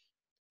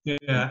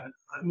 Yeah.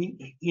 I mean,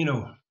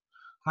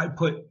 I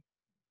put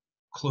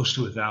close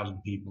to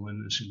 1,000 people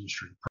in this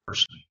industry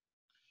personally.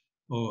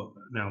 Oh,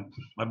 now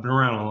I've been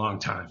around a long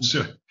time,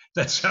 so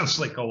that sounds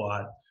like a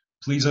lot.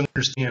 Please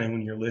understand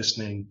when you're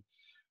listening,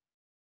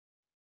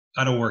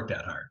 I don't work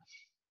that hard,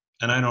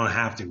 and I don't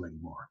have to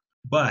anymore.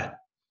 But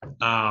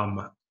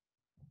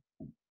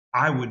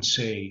I would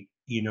say,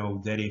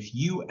 that if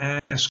you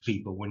ask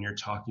people when you're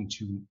talking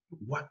to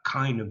what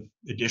kind of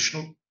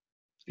additional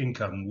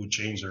income would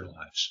change their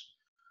lives,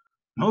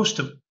 most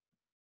of them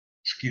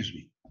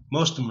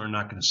are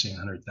not going to say $100,000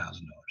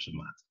 a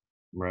month.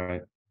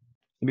 Right.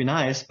 It'd be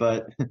nice,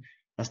 but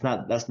that's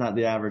not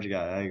the average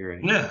guy. I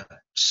agree. Yeah.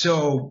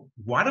 So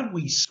why don't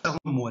we sell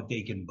them what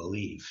they can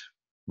believe?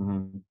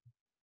 Mm-hmm.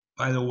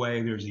 By the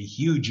way, there's a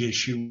huge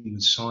issue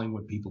with selling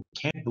what people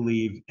can't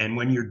believe. And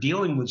when you're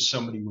dealing with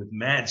somebody with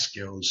mad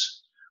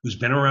skills who's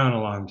been around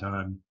a long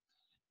time,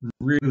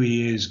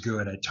 really is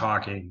good at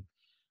talking,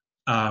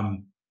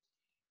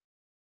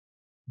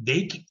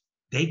 they can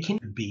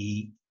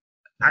be,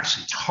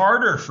 actually, it's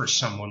harder for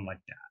someone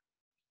like that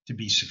to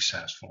be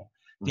successful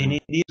than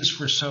it is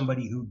for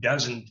somebody who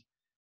doesn't,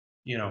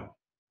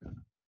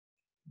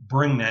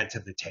 bring that to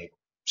the table.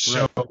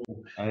 So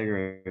I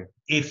agree.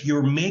 If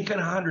you're making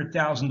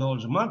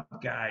 $100,000 a month,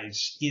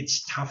 guys,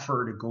 it's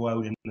tougher to go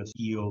out in the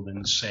field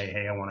and say,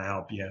 hey, I want to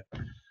help you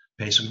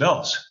pay some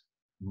bills.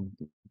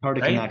 Hard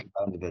to connect with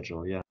that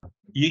individual. Yeah.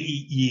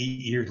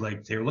 You're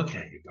like, they're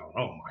looking at you going,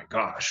 oh my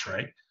gosh,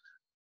 right?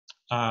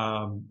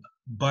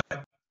 But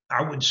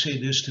I would say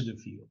this to the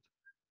field.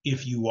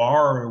 If you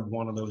are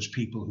one of those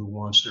people who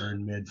wants to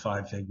earn mid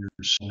 5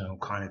 figures,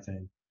 kind of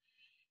thing,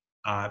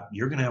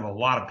 you're going to have a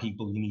lot of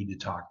people you need to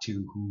talk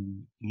to who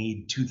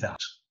need 2,000.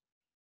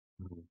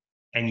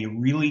 And you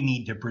really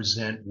need to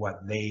present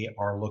what they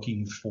are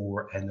looking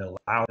for and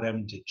allow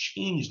them to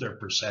change their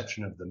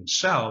perception of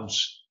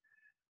themselves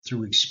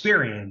through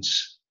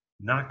experience,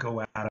 not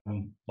go at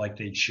them like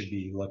they should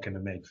be looking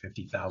to make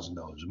 $50,000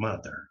 a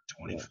month or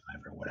 25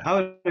 or whatever. I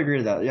would agree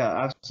to that. Yeah,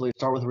 absolutely.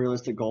 Start with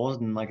realistic goals.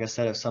 And like I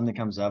said, if something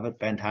comes of it,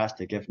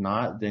 fantastic. If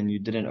not, then you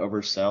didn't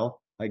oversell.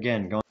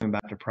 Again, going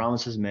back to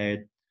promises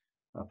made,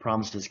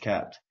 promises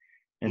kept.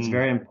 And it's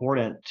very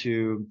important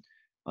to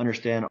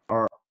understand,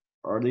 are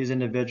these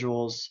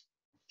individuals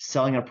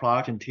selling a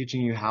product and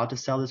teaching you how to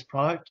sell this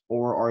product,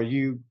 or are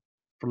you,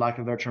 for lack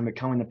of a better term,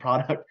 becoming the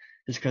product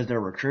just because they're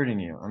recruiting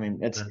you? I mean,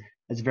 it's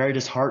very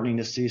disheartening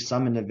to see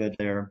some individual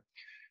there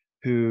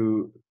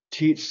who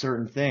teach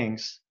certain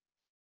things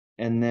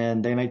and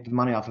then they make the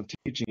money off of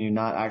teaching you,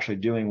 not actually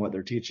doing what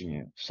they're teaching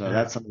you. So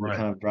that's something that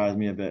kind of drives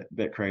me a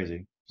bit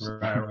crazy.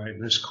 Right.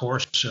 There's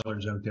course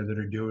sellers out there that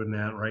are doing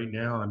that right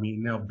now. I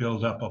mean, they'll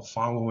build up a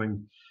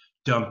following,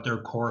 dump their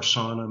course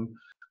on them.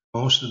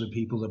 Most of the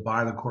people that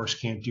buy the course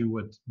can't do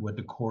what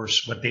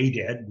they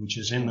did, which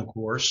is in the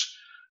course.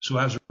 So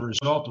as a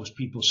result, those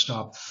people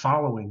stop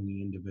following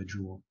the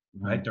individual,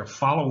 right? Their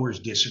followers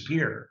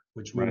disappear,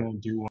 which we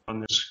won't do on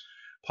this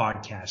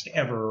podcast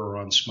ever or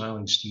on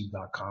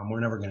smilingsteve.com. We're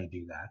never going to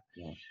do that.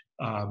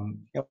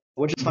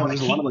 Which is fine.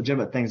 There's a lot of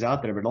legitimate things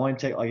out there, but it only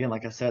takes, again,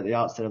 like I said at the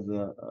outset of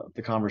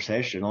the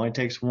conversation, it only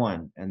takes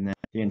one, and then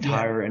the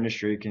entire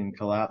industry can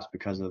collapse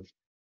because of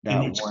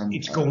that. And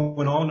it's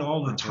going on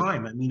all the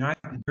time. I mean,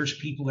 there's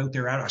people out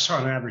there. I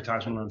saw an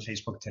advertisement on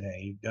Facebook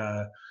today.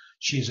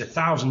 She has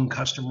 1,000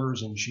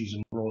 customers and she's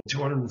enrolled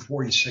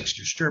 246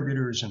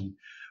 distributors, and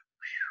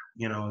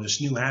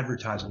this new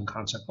advertising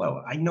concept.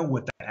 Well, I know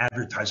what the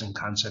advertising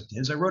concept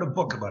is. I wrote a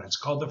book about it. It's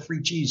called The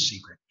Free Cheese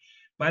Secret.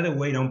 By the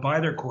way, don't buy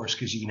their course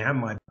because you can have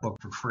my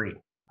book for free.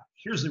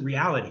 Here's the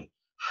reality.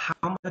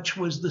 How much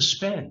was the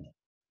spend?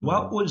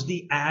 What was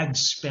the ad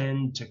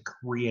spend to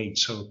create?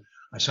 So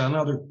I saw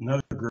another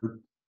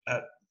group,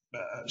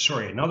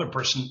 another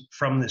person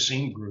from the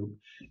same group,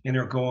 and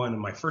they're going, in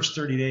my first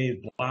 30 days,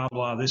 blah,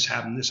 blah, this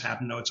happened.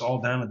 No, it's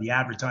all down to the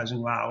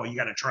advertising. Wow, you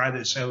got to try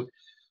this out.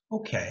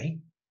 Okay.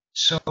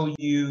 So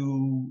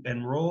you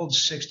enrolled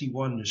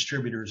 61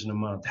 distributors in a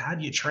month. How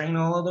do you train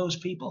all of those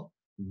people?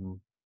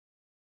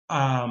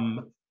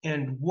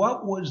 And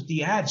what was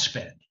the ad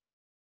spend?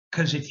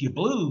 Because if you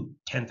blew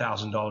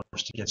 $10,000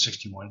 to get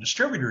 61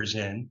 distributors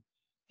in,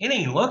 it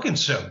ain't looking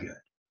so good,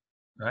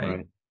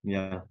 right?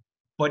 Yeah.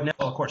 But now,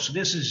 of course, so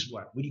this is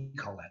what do you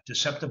call that?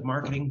 Deceptive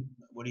marketing?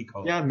 What do you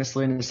call it? Yeah,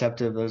 misleading,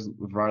 deceptive. There's a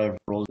variety of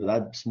roles.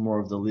 That's more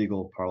of the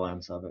legal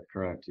parlance of it.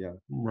 Correct. Yeah.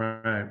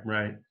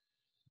 Right.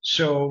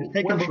 So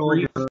take control of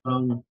your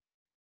own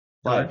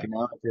life.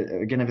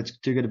 Again, if it's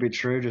too good to be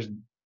true,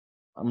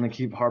 I'm going to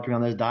keep harping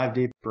on this. Dive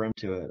deeper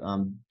into it.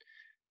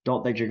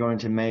 Don't think you're going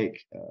to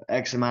make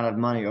X amount of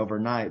money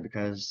overnight,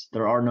 because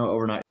there are no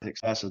overnight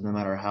successes, no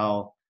matter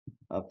how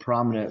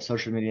prominent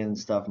social media and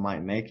stuff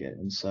might make it.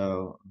 And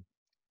so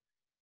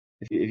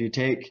if you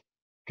take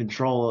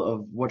control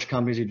of which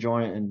companies you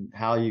join and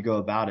how you go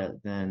about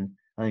it, then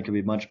I think you'll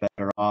be much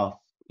better off,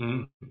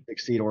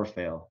 succeed or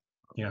fail.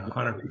 Yeah,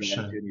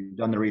 100%. You've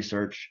done the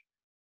research.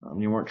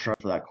 You weren't trying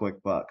for that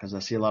quick buck, because I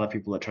see a lot of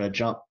people that try to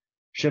jump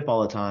ship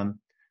all the time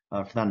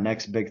for that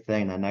next big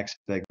thing, that next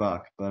big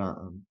buck. But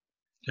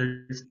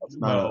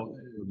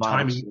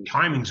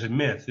timing's a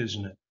myth,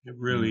 isn't it? It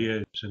really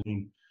is. I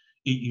mean,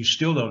 you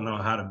still don't know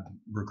how to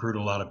recruit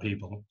a lot of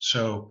people.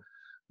 So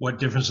what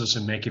difference does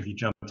it make if you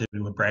jump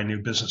into a brand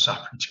new business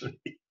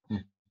opportunity?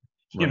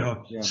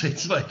 So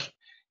it's like,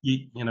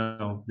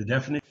 the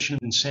definition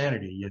of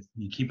insanity.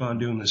 You keep on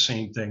doing the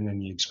same thing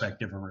and you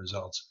expect different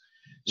results.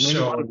 There's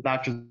a lot of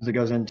factors that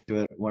goes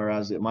into it,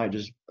 whereas it might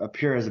just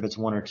appear as if it's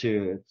one or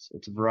two.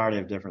 It's a variety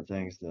of different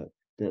things that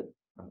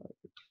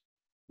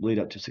lead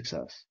up to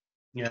success.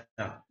 Yeah.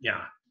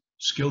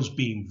 Skills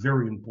being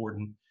very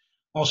important.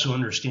 Also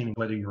understanding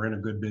whether you're in a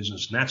good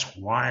business. And that's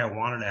why I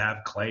wanted to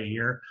have Clay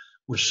here.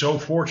 We're so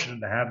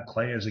fortunate to have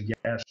Clay as a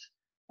guest.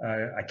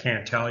 I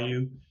can't tell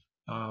you,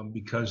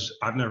 because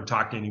I've never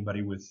talked to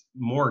anybody with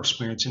more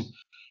experience and,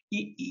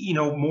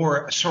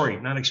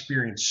 not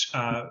experience,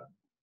 a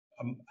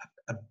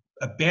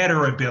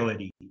better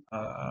ability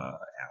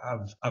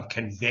of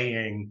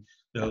conveying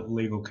the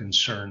legal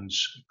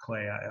concerns.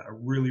 Clay, I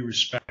really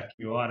respect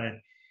you. I'll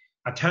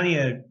tell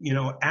you,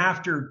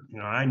 after,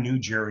 I knew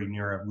Jerry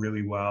Nera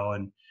really well,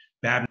 and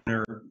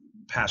Babner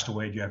passed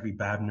away, Jeffrey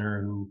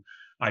Babner, who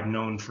I'd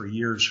known for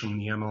years from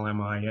the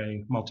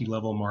MLMIA,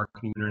 Multi-Level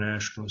Marketing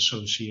International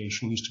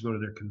Association. We used to go to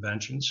their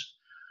conventions.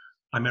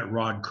 I met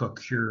Rod Cook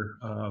here,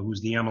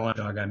 who's the MLM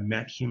dog. I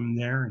met him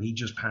there, and he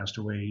just passed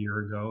away a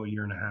year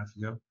and a half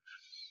ago.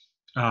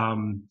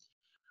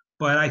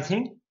 But I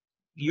think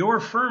your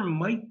firm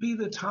might be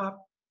the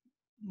top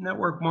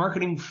network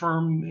marketing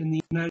firm in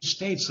the United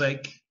States.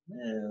 Like,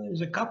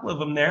 there's a couple of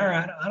them there.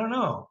 I don't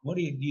know. What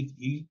do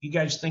you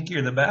guys think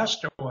you're the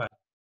best or what?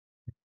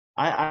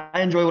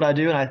 I enjoy what I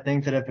do, and I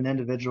think that if an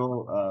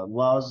individual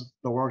loves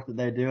the work that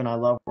they do, and I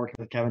love working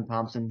with Kevin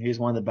Thompson, he's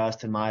one of the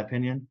best in my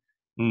opinion.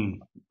 Mm.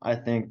 I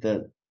think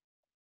that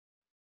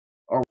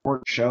our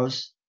work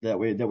shows that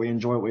we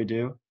enjoy what we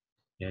do.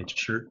 Yeah,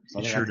 So I it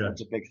think sure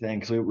that's a does. big thing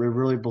because we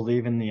really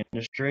believe in the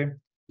industry,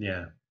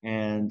 Yeah.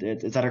 and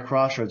it's at a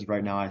crossroads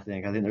right now. I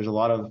think there's a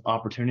lot of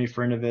opportunity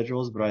for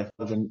individuals, but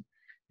I think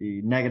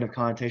the negative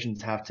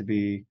connotations have to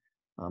be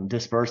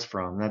dispersed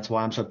from. That's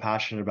why I'm so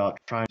passionate about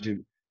trying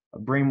to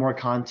bring more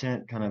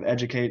content, kind of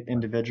educate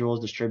individuals,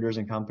 distributors,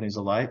 and companies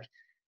alike,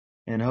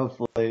 and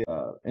hopefully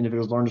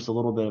individuals learn just a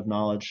little bit of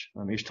knowledge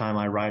each time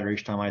I write or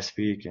each time I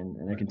speak,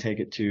 and they can take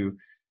it to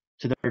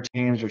their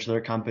teams or to their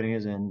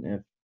companies. And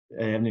if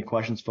they have any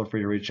questions, feel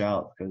free to reach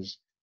out because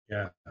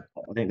Yeah.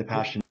 I think the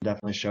passion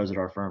definitely shows at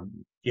our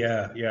firm.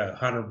 Yeah, yeah,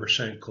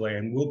 100% Clay.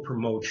 And we'll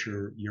promote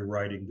your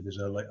writing because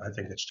I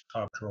think it's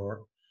top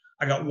drawer.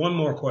 I got one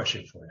more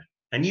question for you.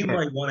 And you Sure.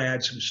 might want to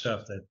add some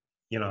stuff that,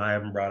 I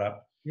haven't brought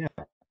up. Yeah.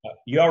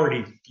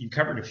 You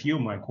covered a few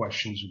of my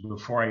questions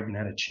before I even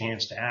had a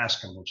chance to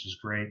ask them, which is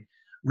great.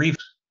 Reef,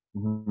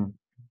 Mhm.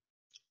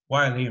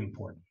 why are they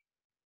important?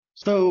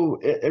 So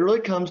it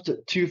really comes to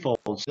twofold.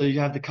 So you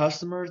have the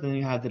customers, then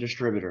you have the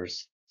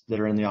distributors that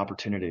are in the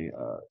opportunity.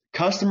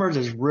 Customers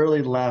is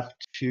really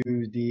left to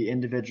the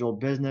individual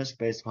business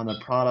based upon the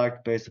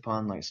product, based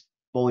upon like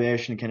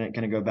spoliation, can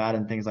it go bad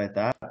and things like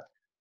that.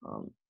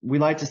 We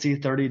like to see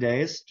 30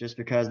 days just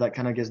because that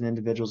kind of gives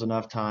individuals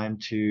enough time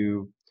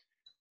to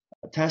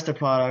test the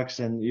products,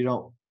 and you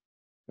don't,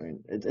 I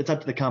mean, it's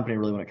up to the company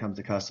really when it comes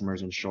to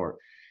customers, in short.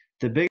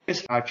 The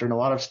biggest factor, and a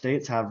lot of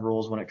states have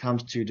rules when it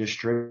comes to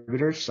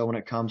distributors. So when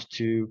it comes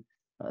to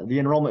the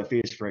enrollment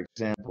fees, for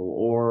example,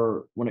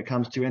 or when it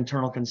comes to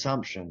internal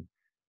consumption,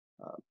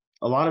 uh,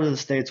 a lot of the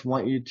states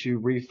want you to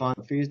refund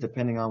fees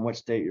depending on which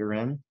state you're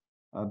in,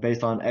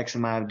 based on X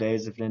amount of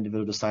days. If an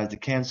individual decides to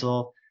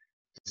cancel,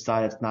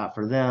 decide it's not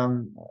for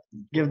them,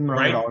 give them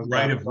 $100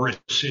 Right back. of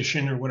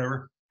rescission or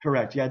whatever?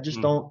 Correct. Yeah, just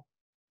Mm,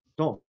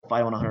 don't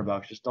fight on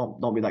 $100. Just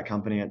don't be that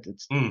company.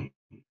 It's mm,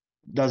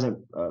 doesn't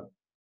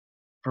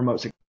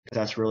promote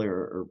success really,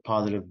 or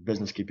positive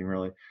business keeping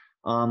really.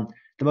 Um,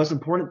 the most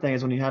important thing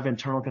is when you have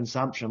internal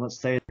consumption.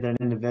 Let's say that an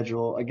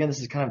individual, again, this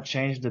has kind of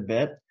changed a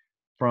bit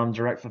from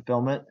direct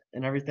fulfillment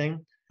and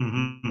everything.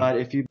 mm-hmm. But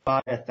if you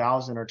buy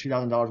 $1,000 or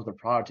 $2,000 worth of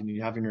product and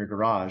you have it in your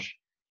garage,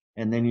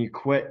 and then you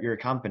quit your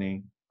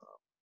company,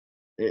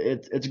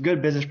 it's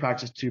good business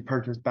practice to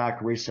purchase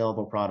back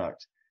resellable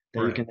product that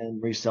you Right. can then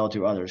resell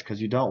to others,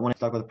 because you don't want to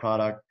stuck with a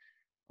product.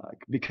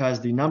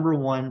 Because the number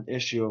one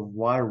issue of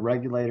why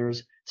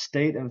regulators,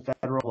 state and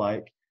federal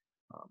alike,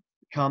 um,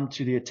 come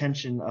to the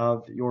attention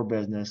of your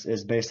business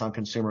is based on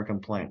consumer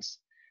complaints.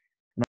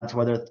 And that's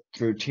whether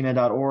through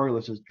TINA.org,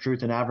 which is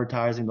Truth in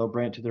Advertising, they'll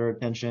bring it to their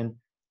attention,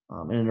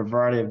 and in a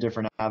variety of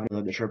different avenues,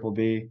 like the Triple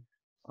B,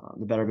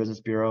 the Better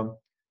Business Bureau.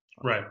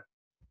 Right.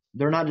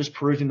 They're not just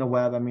perusing the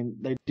web. I mean,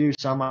 they do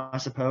some, I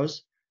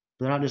suppose.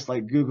 They're not just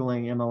like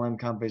Googling MLM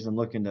companies and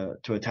looking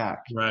to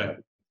attack. Right.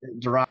 It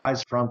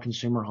derives from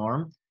consumer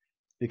harm,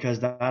 because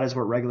that is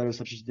what regulators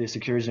such as the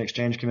Securities and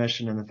Exchange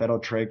Commission and the Federal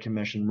Trade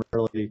Commission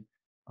really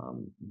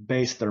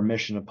base their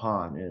mission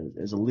upon,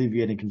 is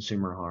alleviating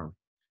consumer harm.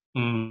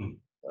 Mm,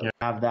 yeah.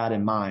 Have that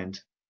in mind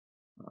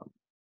um,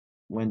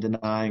 when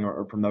denying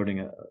or promoting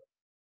a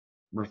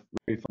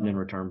refund and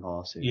return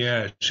policies.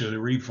 Yeah. So the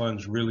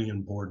refund's really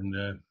important.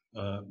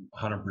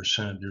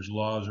 100%. There's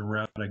laws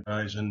around it,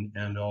 guys,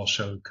 and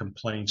also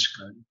complaints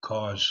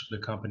cause the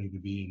company to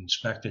be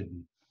inspected.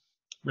 And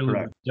really, we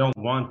Correct. don't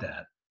want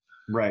that.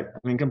 Right.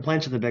 I mean,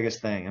 complaints are the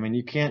biggest thing. I mean,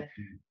 you can't,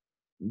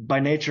 by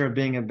nature of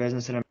being a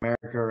business in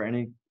America or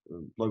any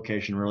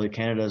location, really,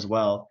 Canada as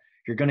well,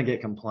 you're going to get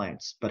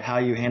complaints. But how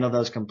you handle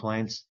those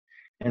complaints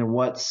and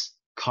what's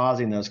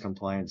causing those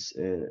complaints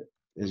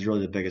is really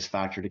the biggest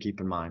factor to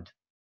keep in mind.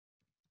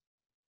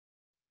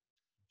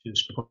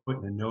 Just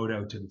putting a note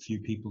out to the few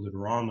people that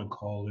are on the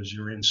call as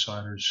your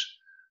insiders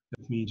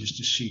with me, just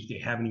to see if they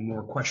have any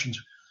more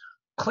questions.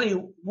 Clay,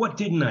 what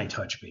didn't I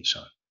touch base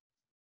on?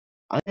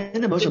 I think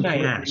the What most didn't I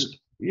important ask?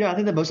 Yeah, I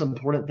think the most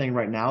important thing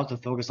right now is to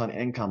focus on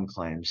income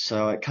claims.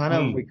 So we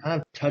Mm, kind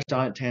of touched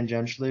on it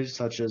tangentially,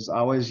 such as I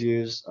always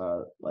use,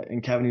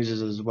 and Kevin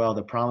uses as well,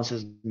 the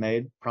promises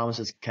made,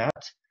 promises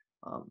kept.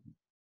 Um,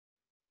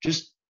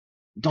 just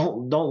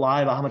don't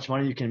lie about how much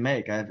money you can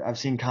make. I've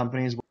seen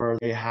companies where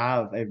they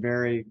have a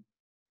very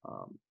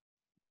um,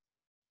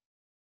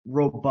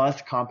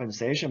 robust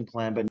compensation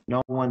plan, but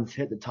no one's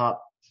hit the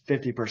top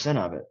 50%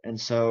 of it. And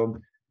so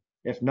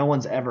if no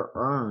one's ever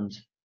earned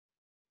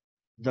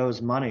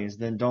those monies,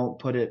 then don't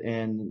put it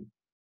in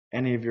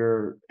any of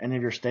your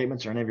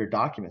statements or any of your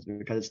documents,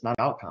 because it's not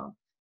outcome.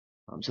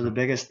 So the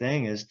biggest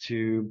thing is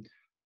to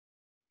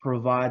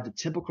provide the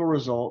typical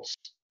results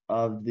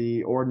of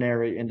the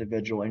ordinary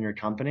individual in your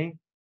company.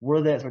 What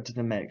are they expected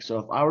to make? So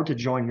if I were to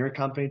join your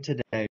company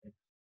today,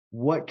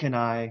 what can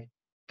I,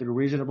 through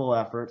reasonable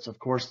efforts, of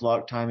course,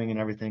 luck, timing, and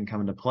everything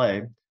come into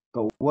play,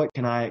 but what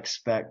can I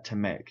expect to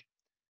make?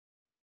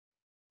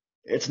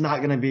 It's not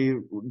going to be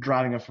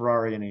driving a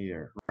Ferrari in a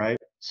year, right?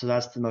 So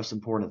that's the most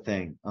important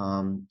thing.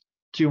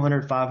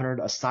 200, 500,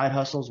 a side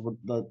hustle is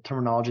the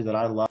terminology that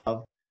I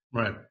love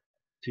Right.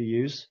 to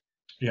use.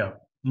 Yeah.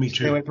 Me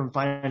Stay away too. from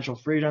financial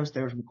freedom,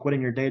 stay away from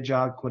quitting your day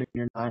job, quitting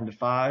your 9 to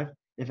 5.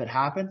 If it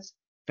happens,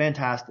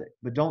 fantastic.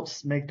 But don't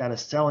make that a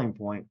selling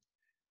point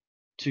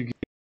to get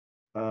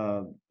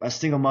a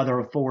single mother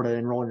of four to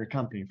enroll in your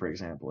company, for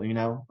example.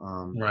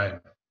 Right.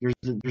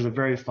 There's a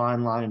very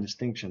fine line and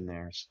distinction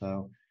there.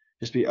 So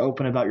just be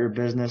open about your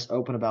business,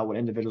 open about what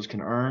individuals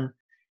can earn.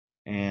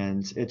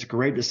 And it's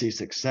great to see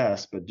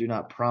success, but do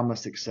not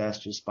promise success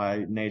just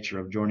by nature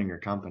of joining your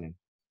company.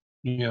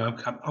 Yeah,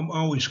 I'm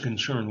always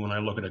concerned when I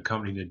look at a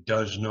company that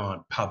does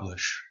not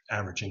publish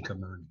average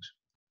income earnings.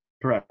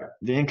 Correct.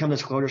 The income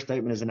disclosure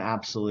statement is an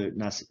absolute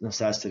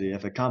necessity.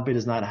 If a company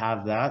does not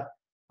have that,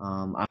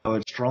 I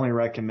would strongly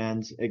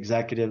recommend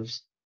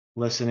executives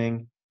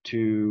listening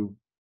to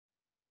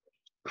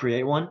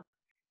create one, Right.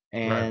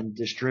 and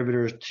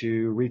distributors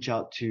to reach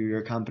out to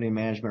your company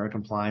management or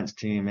compliance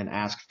team and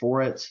ask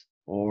for it.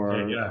 Yeah,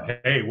 Or yeah.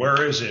 Hey,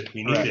 where is it?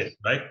 We need correct. it,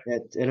 right?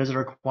 It is a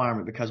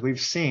requirement because we've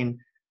seen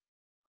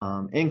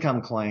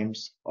income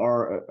claims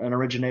are an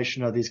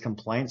origination of these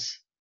complaints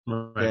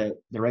Right. that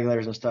the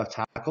regulators and stuff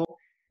tackle.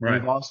 And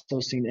Right. we've also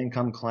seen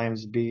income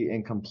claims be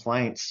in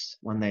complaints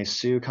when they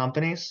sue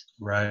companies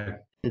Right.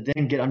 to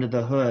then get under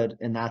the hood,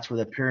 and that's where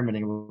the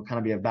pyramiding will kind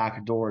of be a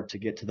back door to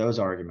get to those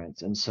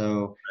arguments. And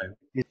so Right.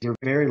 these are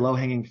very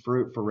low-hanging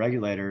fruit for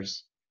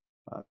regulators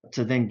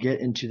to then get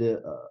into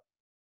the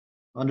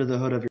under the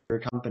hood of your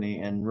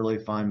company and really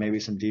find maybe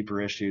some deeper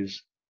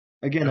issues.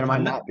 Again, there If might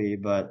I'm not, not be,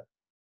 but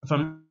if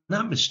I'm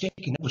not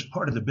mistaken, that was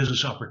part of the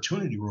business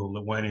opportunity rule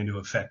that went into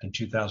effect in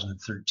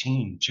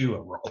 2013 too,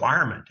 a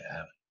requirement to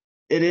have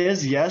it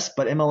is, yes.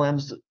 But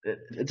MLMs,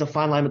 it's a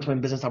fine line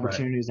between business it. Right.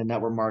 opportunities and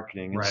network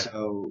marketing, and Right.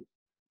 so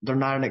they're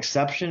not an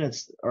exception.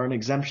 Or an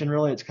exemption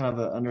really. It's kind of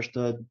a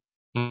understood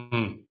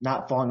Mm-hmm.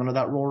 not falling under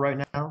that rule right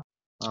now.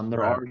 There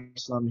Right. are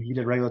some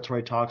heated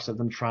regulatory talks of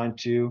them trying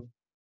to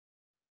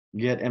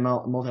get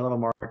multi-level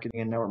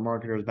marketing and network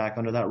marketers back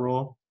under that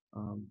rule.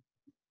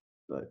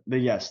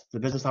 But yes, the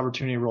business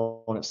opportunity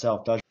rule in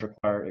itself does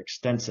require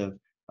extensive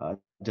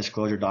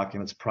disclosure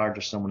documents prior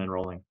to someone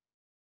enrolling.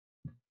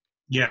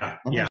 Yeah.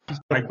 And Yeah. that's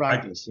just I, good I,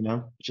 practice,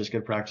 It's just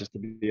good practice to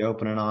be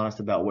open and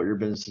honest about what your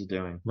business is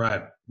doing.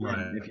 right. And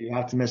Right. if you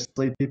have to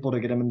mislead people to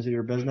get them into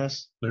your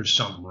business, There's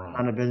something wrong.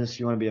 not a business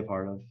you want to be a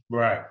part of.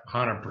 Right.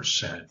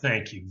 100%.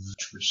 Thank you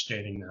for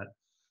stating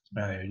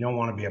that. You don't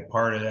want to be a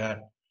part of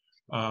that.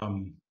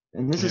 And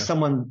this is Yeah.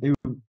 someone who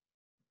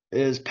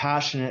is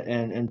passionate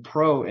and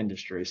pro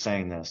industry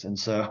saying this. And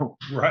so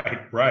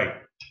Right. Right.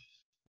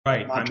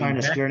 Right. I'm not trying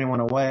to scare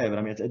anyone away, but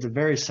I mean, it's a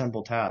very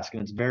simple task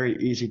and it's very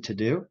easy to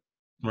do.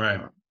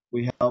 right.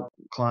 We help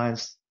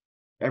clients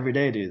every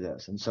day do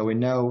this. And so we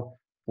know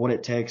what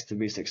it takes to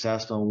be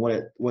successful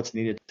and what's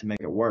needed to make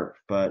it work.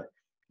 But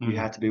you Mm.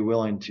 have to be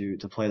willing to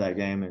play that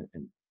game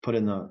and put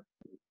in the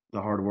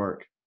hard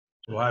work.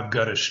 Well, I've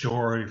got a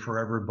story for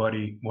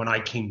everybody. When I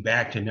came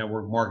back to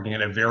network marketing, I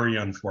had a very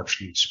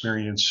unfortunate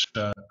experience.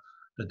 In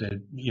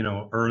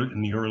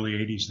the early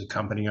 '80s, the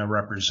company I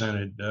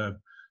represented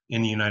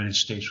in the United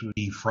States was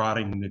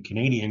defrauding the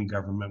Canadian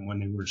government when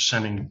they were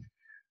sending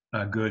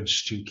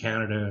goods to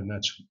Canada, and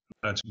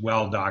that's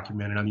well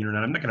documented on the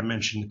internet. I'm not going to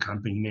mention the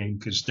company name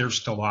because they're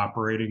still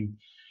operating,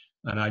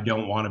 and I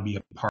don't want to be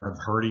a part of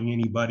hurting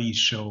anybody.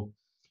 So,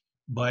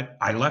 but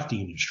I left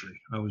the industry.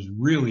 I was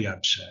really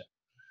upset.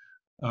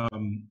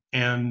 And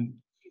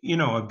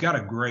I've got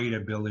a great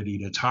ability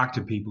to talk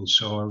to people,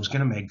 so I was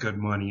going to make good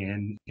money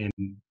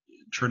in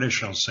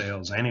traditional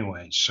sales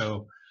anyway.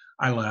 So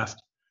I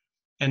left,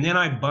 and then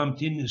I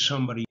bumped into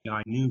somebody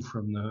I knew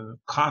from the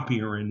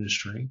photocopier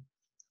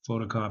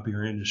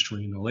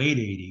industry in the late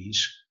 '80s,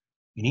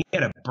 and he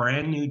had a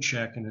brand new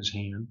check in his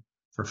hand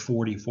for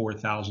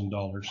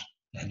 $44,000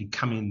 that had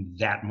come in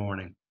that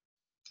morning.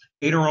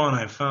 Later on,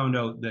 I found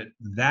out that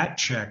that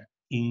check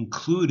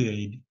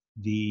included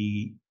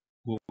the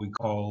what we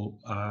call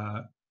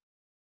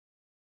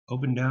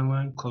open down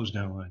line, close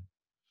down line.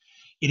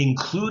 It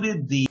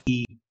included the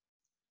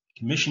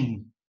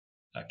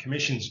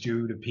commissions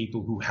due to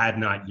people who had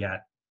not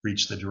yet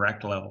reached the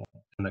direct level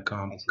in the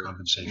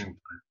compensation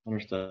plan.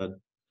 Understood.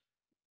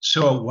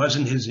 So it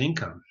wasn't his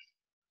income.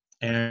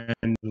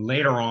 And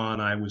later on,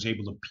 I was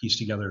able to piece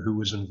together who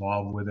was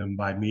involved with him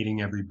by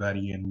meeting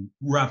everybody and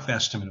rough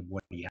estimate of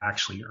what he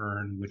actually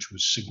earned, which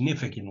was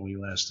significantly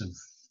less than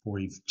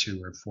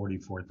 42 or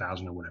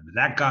 44,000 or whatever.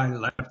 That guy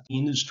left the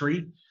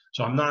industry,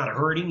 so I'm not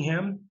hurting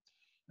him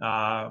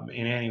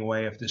in any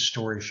way if this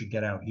story should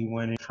get out. He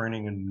went in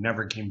training and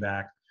never came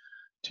back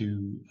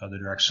to the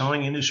direct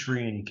selling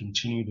industry, and he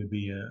continued to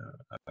be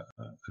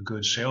a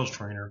good sales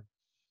trainer.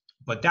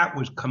 But that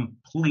was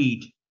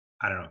complete,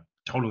 I don't know,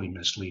 totally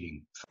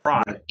misleading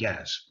fraud, I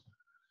guess.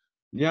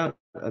 Yeah,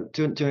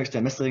 to an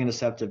extent, misleading and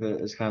deceptive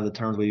is kind of the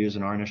terms we use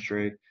in our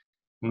industry.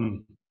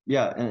 Mm.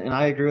 Yeah, and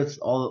I agree with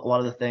a lot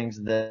of the things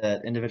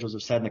that individuals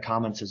have said in the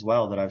comments as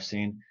well that I've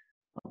seen.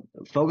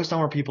 Focus on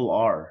where people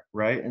are,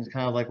 right? And it's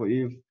kind of like what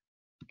you've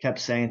kept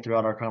saying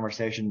throughout our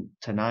conversation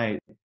tonight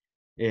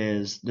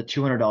is the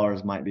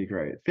 $200 might be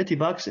great.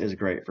 $50 is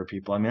great for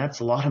people. I mean,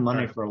 that's a lot of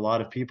money Right. for a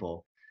lot of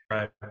people.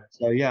 Right.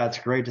 So yeah, it's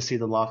great to see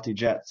the lofty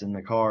jets and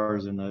the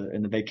cars and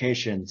the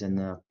vacations and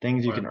the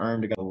things you Right. can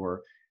earn to go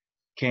or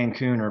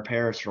Cancun or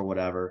Paris or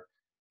whatever.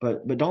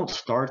 But don't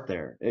start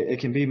there. It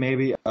can be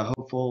maybe a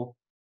hopeful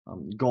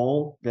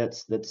goal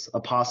that's a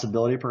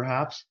possibility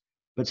perhaps,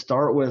 but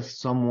start with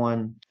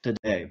someone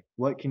today.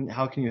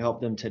 How can you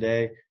help them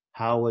today?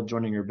 How would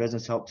joining your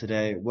business help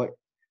today?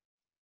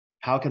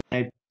 How can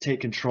they take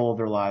control of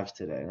their lives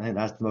today? I think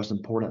that's the most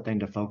important thing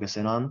to focus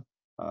in on.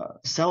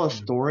 Sell a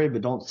story,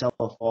 but don't sell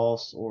a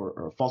false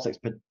or false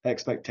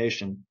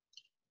expectation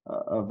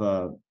of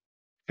a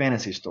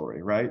fantasy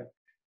story, right?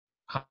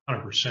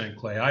 100%,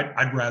 Clay.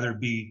 I'd rather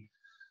be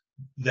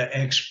the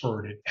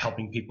expert at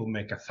helping people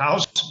make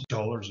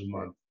 $1,000 a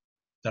month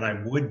than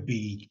I would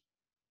be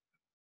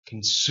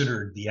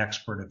considered the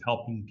expert of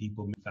helping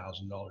people make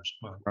 $1,000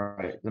 a month.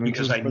 Right. I mean,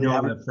 Because I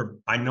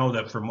know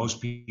that for most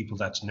people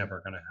that's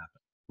never going to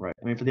happen. right.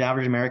 I mean, for the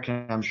average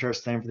American, I'm sure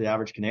it's same for the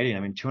average Canadian.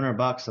 I mean,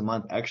 $200 a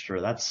month extra,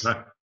 Right.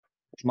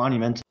 it's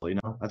monumental,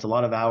 That's a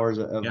lot of hours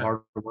of Yeah.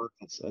 hard work.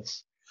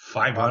 It's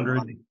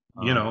 500,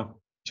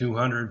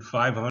 200,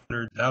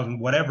 500,000,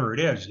 whatever it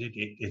is,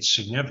 it's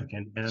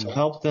significant. And so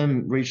help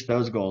them reach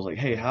those goals. Like,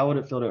 hey, how would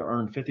it feel to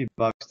earn $50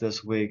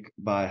 this week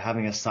by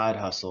having a side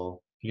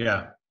hustle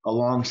yeah,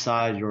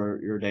 alongside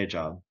your day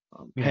job?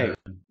 yeah. Hey,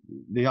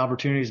 the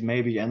opportunities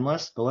may be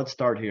endless, but let's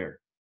start here.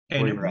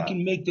 And if we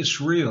can make this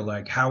real,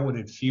 like how would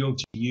it feel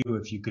to you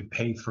if you could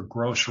pay for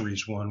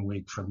groceries 1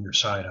 week from your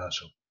side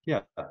hustle?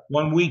 Yeah.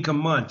 1 week a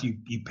month,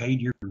 you paid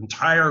your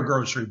entire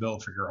grocery bill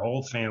for your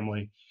whole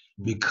family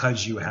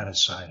because you had a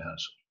side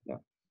hustle. Yeah.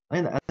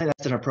 I think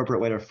that's an appropriate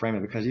way to frame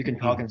it, because you can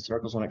talk in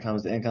circles when it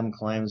comes to income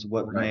claims,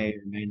 what may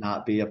or may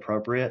not be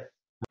appropriate.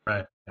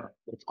 Right.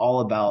 It's all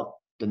about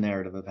the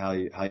narrative of how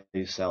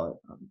you sell it.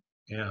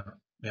 Yeah.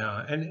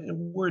 Yeah.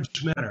 And words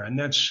matter. And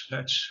that's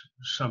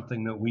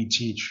something that we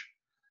teach,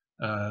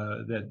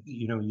 that,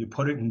 you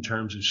put it in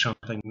terms of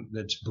something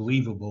that's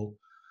believable,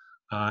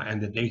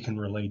 and that they can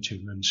relate to.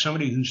 And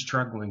somebody who's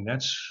struggling,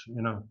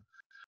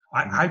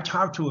 I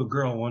talked to a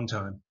girl one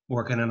time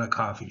working in a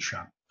coffee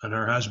shop, and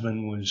her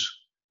husband was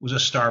a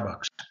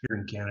Starbucks here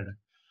in Canada,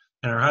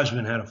 and her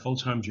husband had a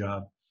full-time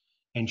job,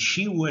 and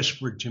she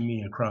whispered to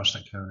me across the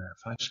counter,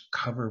 if I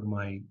cover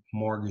my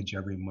mortgage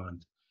every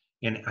month,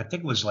 and I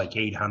think it was like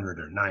 800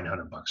 or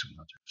 900 bucks a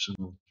month.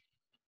 So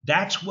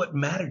that's what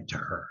mattered to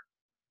her,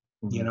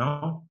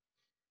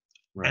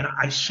 Right. And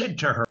I said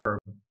to her,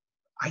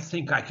 I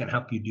think I can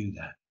help you do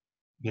that.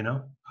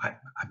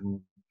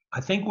 I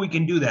think we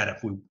can do that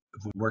if we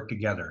work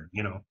together,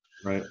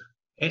 Right.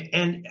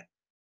 And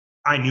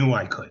I knew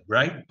I could,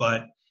 right?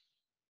 But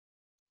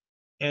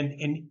so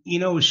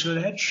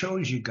that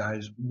shows you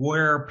guys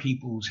where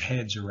people's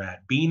heads are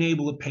at. Being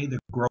able to pay the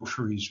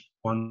groceries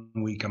 1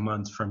 week a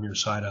month from your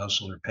side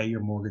hustle, or pay your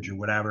mortgage or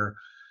whatever,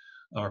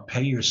 or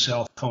pay your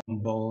cell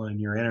phone bill and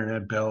your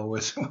internet bill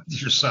with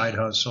your side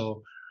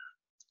hustle.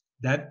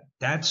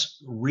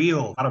 That's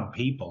real. A lot of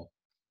people.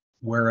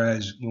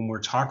 Whereas when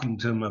we're talking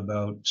to them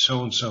about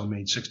so-and-so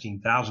made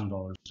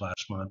 $16,000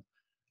 last month,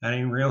 that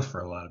ain't real for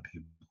a lot of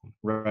people.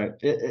 Right.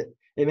 It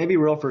may be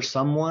real for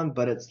someone,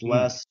 but it's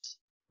less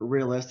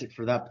realistic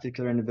for that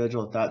particular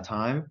individual at that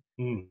time.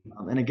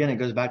 And again, it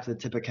goes back to the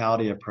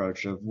typicality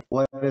approach of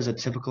what is a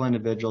typical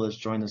individual that's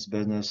joined this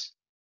business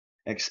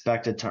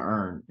expected to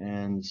earn.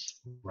 And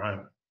right.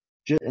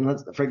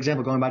 For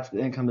example, going back to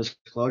the income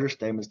disclosure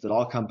statements that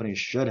all companies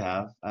should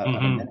have at a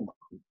minimum.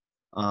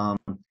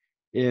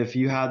 If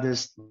you have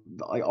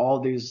all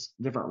these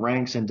different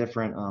ranks and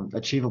different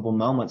achievable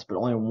moments, but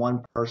only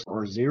one person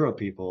or zero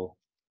people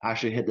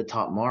actually hit the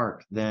top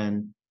mark,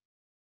 then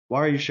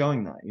why are you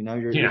showing that?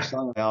 You're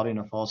selling a reality and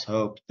a false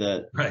hope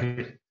that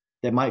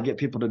might get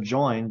people to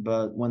join,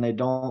 but when they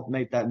don't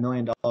make that $1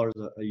 million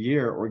a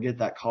year or get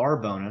that car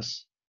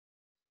bonus,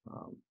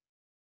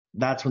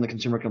 that's when the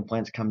consumer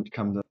complaints come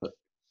to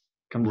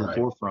the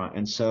forefront.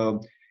 And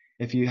so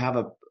if you have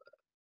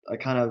a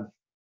kind of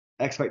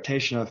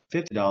expectation of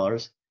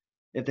 $50,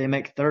 if they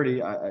make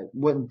 30, I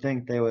wouldn't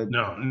think they would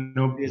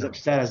be as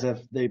upset as if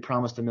they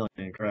promised $1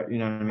 million, correct? You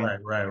know what I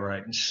mean?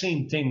 Right. And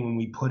same thing when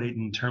we put it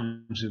in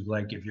terms of,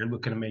 like, if you're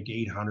looking to make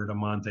 800 a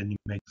month and you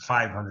make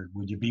 500,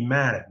 would you be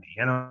mad at me?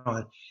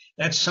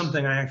 That's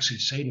something I actually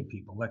say to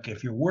people. Like,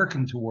 if you're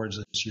working towards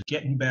this, you're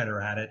getting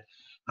better at it,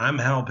 I'm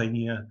helping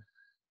you,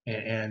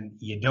 and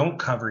you don't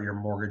cover your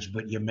mortgage,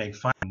 but you make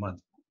 5 a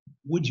month,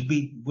 would you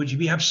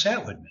be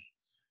upset with me?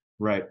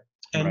 Right.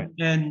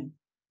 And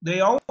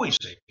they always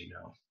say,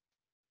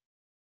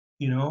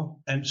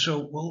 and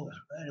so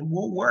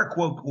we'll work.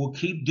 We'll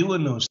keep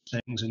doing those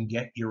things and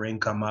get your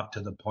income up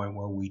to the point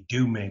where we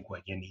do make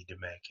what you need to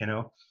make,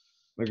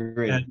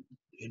 Agreed. And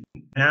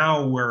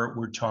now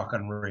we're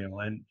talking real.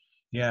 And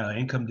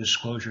income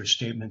disclosure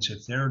statements,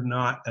 if they're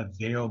not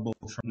available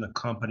from the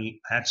company,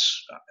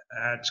 that's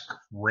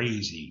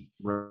crazy.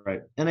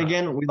 Right. And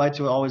again, we like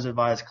to always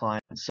advise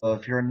clients. So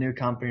if you're a new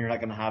company, you're not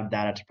going to have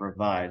data to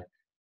provide.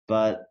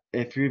 But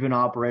if you've been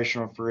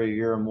operational for a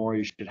year or more,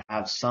 you should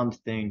have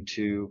something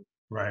to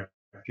Right.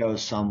 show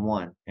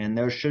someone, and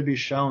those should be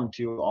shown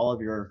to all of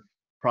your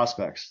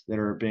prospects that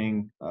are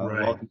being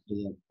Right. welcomed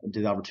to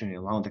the opportunity,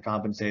 along with the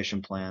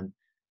compensation plan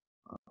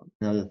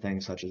and other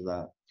things such as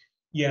that.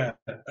 Yeah,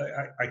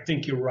 I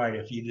think you're right.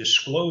 If you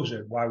disclose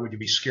it, why would you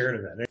be scared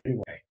of that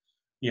anyway?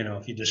 You know,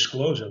 if you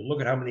disclose it, look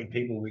at how many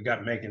people we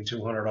got making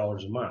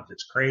 $200 a month.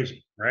 It's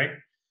crazy, right?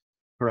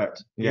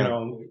 Correct. You Yeah.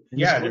 know, And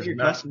yeah, disclose your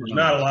there's customer not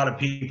a numbers. lot of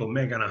people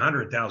making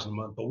 100,000 a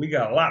month, but we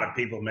got a lot of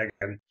people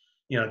making,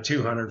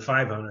 200,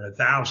 500,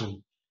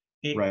 1,000.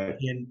 Right.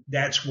 And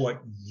that's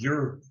what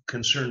you're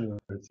concerned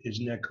with,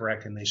 isn't that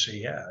correct? And they say,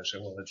 yeah. I say,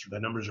 well, the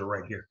numbers are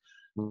right here.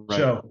 Right.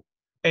 So,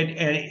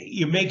 and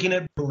you're making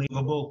it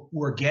believable.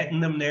 We're getting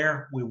them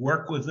there. We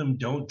work with them.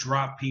 Don't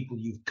drop people.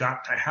 You've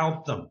got to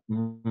help them.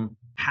 Mm-hmm.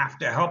 Have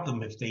to help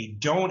them. If they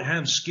don't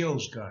have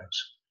skills,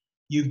 guys,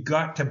 you've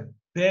got to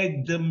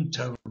beg them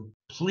to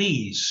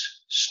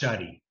please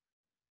study.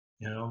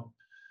 You know,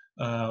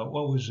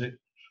 what was it?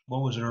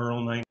 What was it?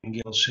 Earl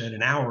Nightingale said,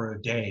 an hour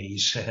a day. He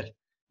said,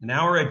 an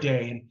hour a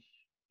day. And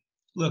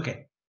look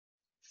at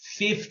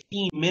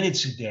 15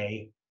 minutes a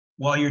day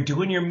while you're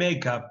doing your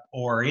makeup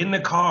or in the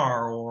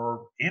car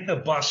or in the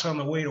bus on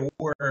the way to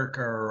work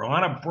or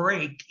on a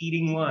break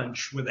eating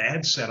lunch with a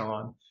headset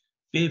on.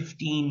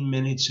 15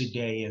 minutes a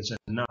day is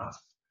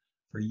enough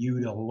for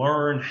you to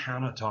learn how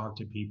to talk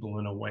to people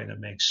in a way that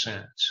makes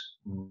sense.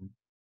 Mm-hmm.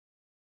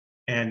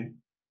 And,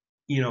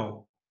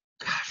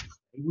 gosh,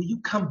 will you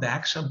come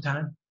back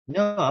sometime?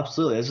 No,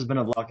 absolutely. This has been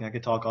a vlog. I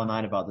could talk all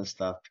night about this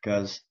stuff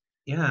because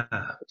Yeah.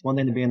 it's one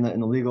thing to be in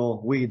the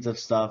legal weeds of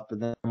stuff, but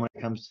then when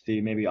it comes to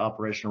the maybe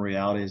operational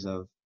realities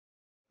of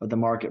the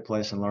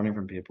marketplace and learning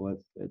from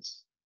people,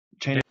 it's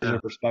changes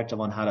your perspective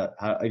on how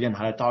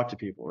to talk to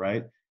people,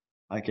 right?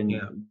 I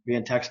can be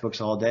in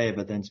textbooks all day,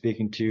 but then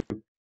speaking to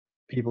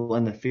people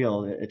in the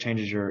field, it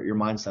changes your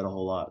mindset a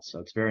whole lot. So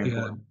it's very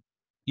important.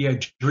 Yeah,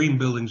 dream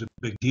building's a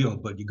big deal,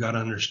 but you got to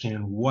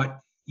understand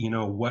what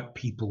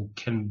people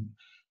can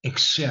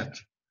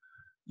accept.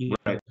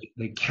 Right.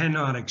 They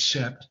cannot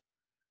accept.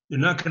 They're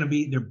not going to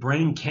be. Their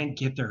brain can't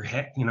get their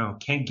head.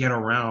 Can't get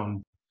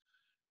around.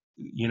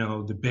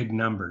 The big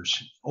numbers.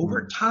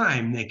 Over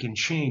time, they can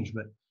change,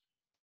 but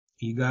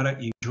you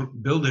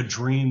build a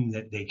dream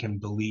that they can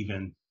believe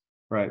in.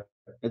 Right.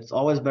 It's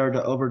always better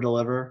to over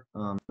deliver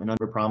and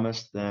under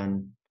promise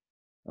than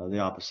the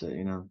opposite.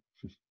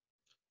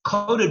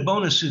 Coded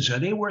bonuses, are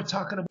they worth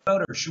talking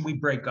about, or should we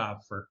break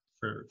off for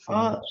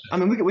I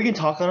mean, we can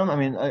talk on them. I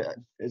mean,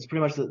 it's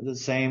pretty much the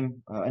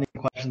same. Any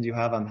questions you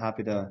have, I'm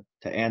happy to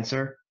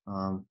answer.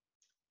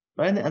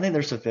 But I think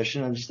they're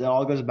sufficient. It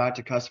all goes back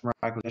to customer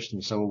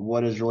acquisition. So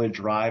what is really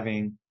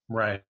driving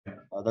right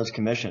those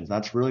commissions?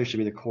 That's really should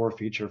be the core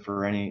feature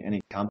for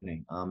any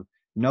company.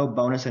 No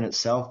bonus in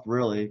itself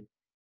really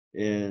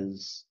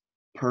is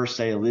per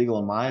se illegal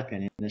in my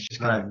opinion. It's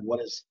just kind of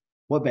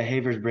what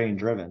behavior is being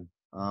driven.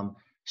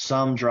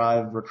 Some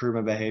drive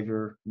recruitment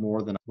behavior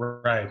more than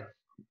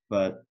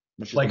but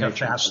it's like a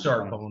fast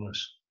start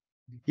bonus.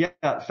 Yeah,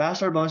 fast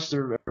start bonuses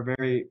are a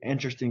very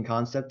interesting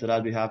concept that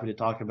I'd be happy to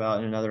talk about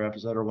in another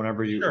episode or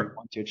whenever you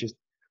want to. It's just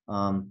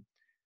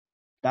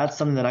that's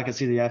something that I could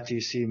see the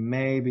FTC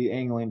may be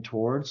angling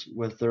towards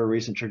with their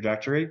recent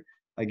trajectory.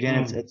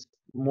 Again, it's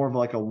more of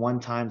like a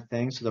one-time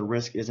thing, so the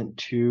risk isn't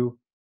too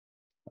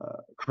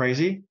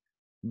crazy,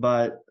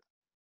 but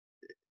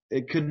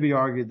it could be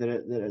argued that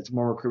it's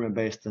more recruitment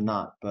based than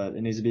not. But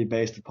it needs to be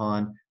based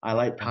upon I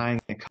like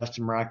tying a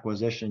customer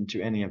acquisition to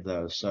any of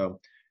those. So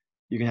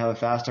you can have a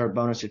fast start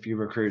bonus if you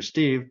recruit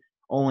Steve,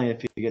 only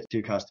if you get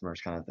 2 customers,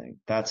 kind of thing.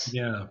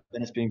 Then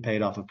it's being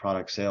paid off of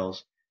product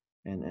sales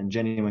and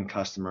genuine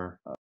customer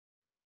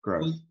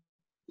growth. Well,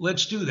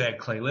 let's do that,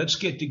 Clay. Let's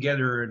get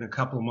together in a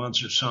couple of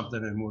months or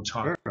something, and we'll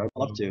talk. Sure, I'd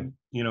love to.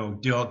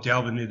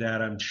 Delve into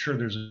that. I'm sure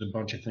there's a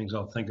bunch of things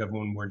I'll think of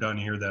when we're done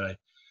here that I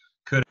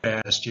could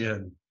have asked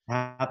you.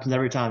 Happens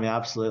every time, yeah,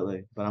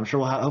 absolutely. But I'm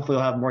sure hopefully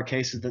we'll have more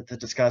cases to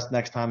discuss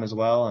next time as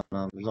well.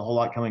 And there's a whole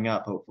lot coming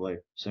up, hopefully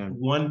soon.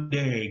 One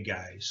day,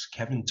 guys,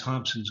 Kevin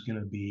Thompson's going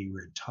to be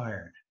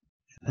retired.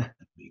 And that'll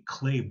be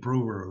Clay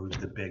Brewer who's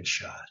the big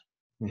shot.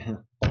 Yeah.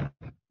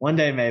 One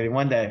day, maybe.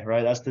 One day,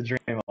 right? That's the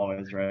dream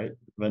always, right?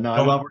 But no,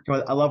 I love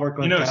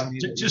working with Kevin.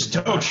 Just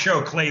don't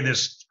show Clay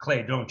this.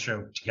 Clay, don't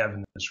show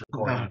Kevin this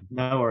recording.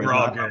 No worries. We're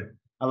all good.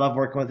 I love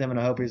working with him, and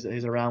I hope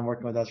he's around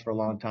working with us for a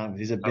long time.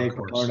 He's a big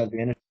proponent of the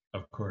industry.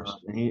 Of course.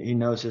 And he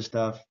knows his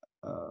stuff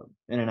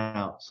in and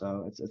out.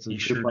 So it's a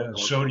sure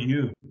does. So do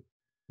you.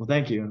 Well,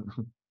 thank you.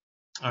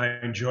 I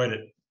enjoyed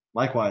it.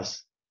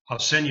 Likewise. I'll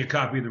send you a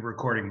copy of the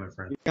recording, my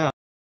friend. Yeah.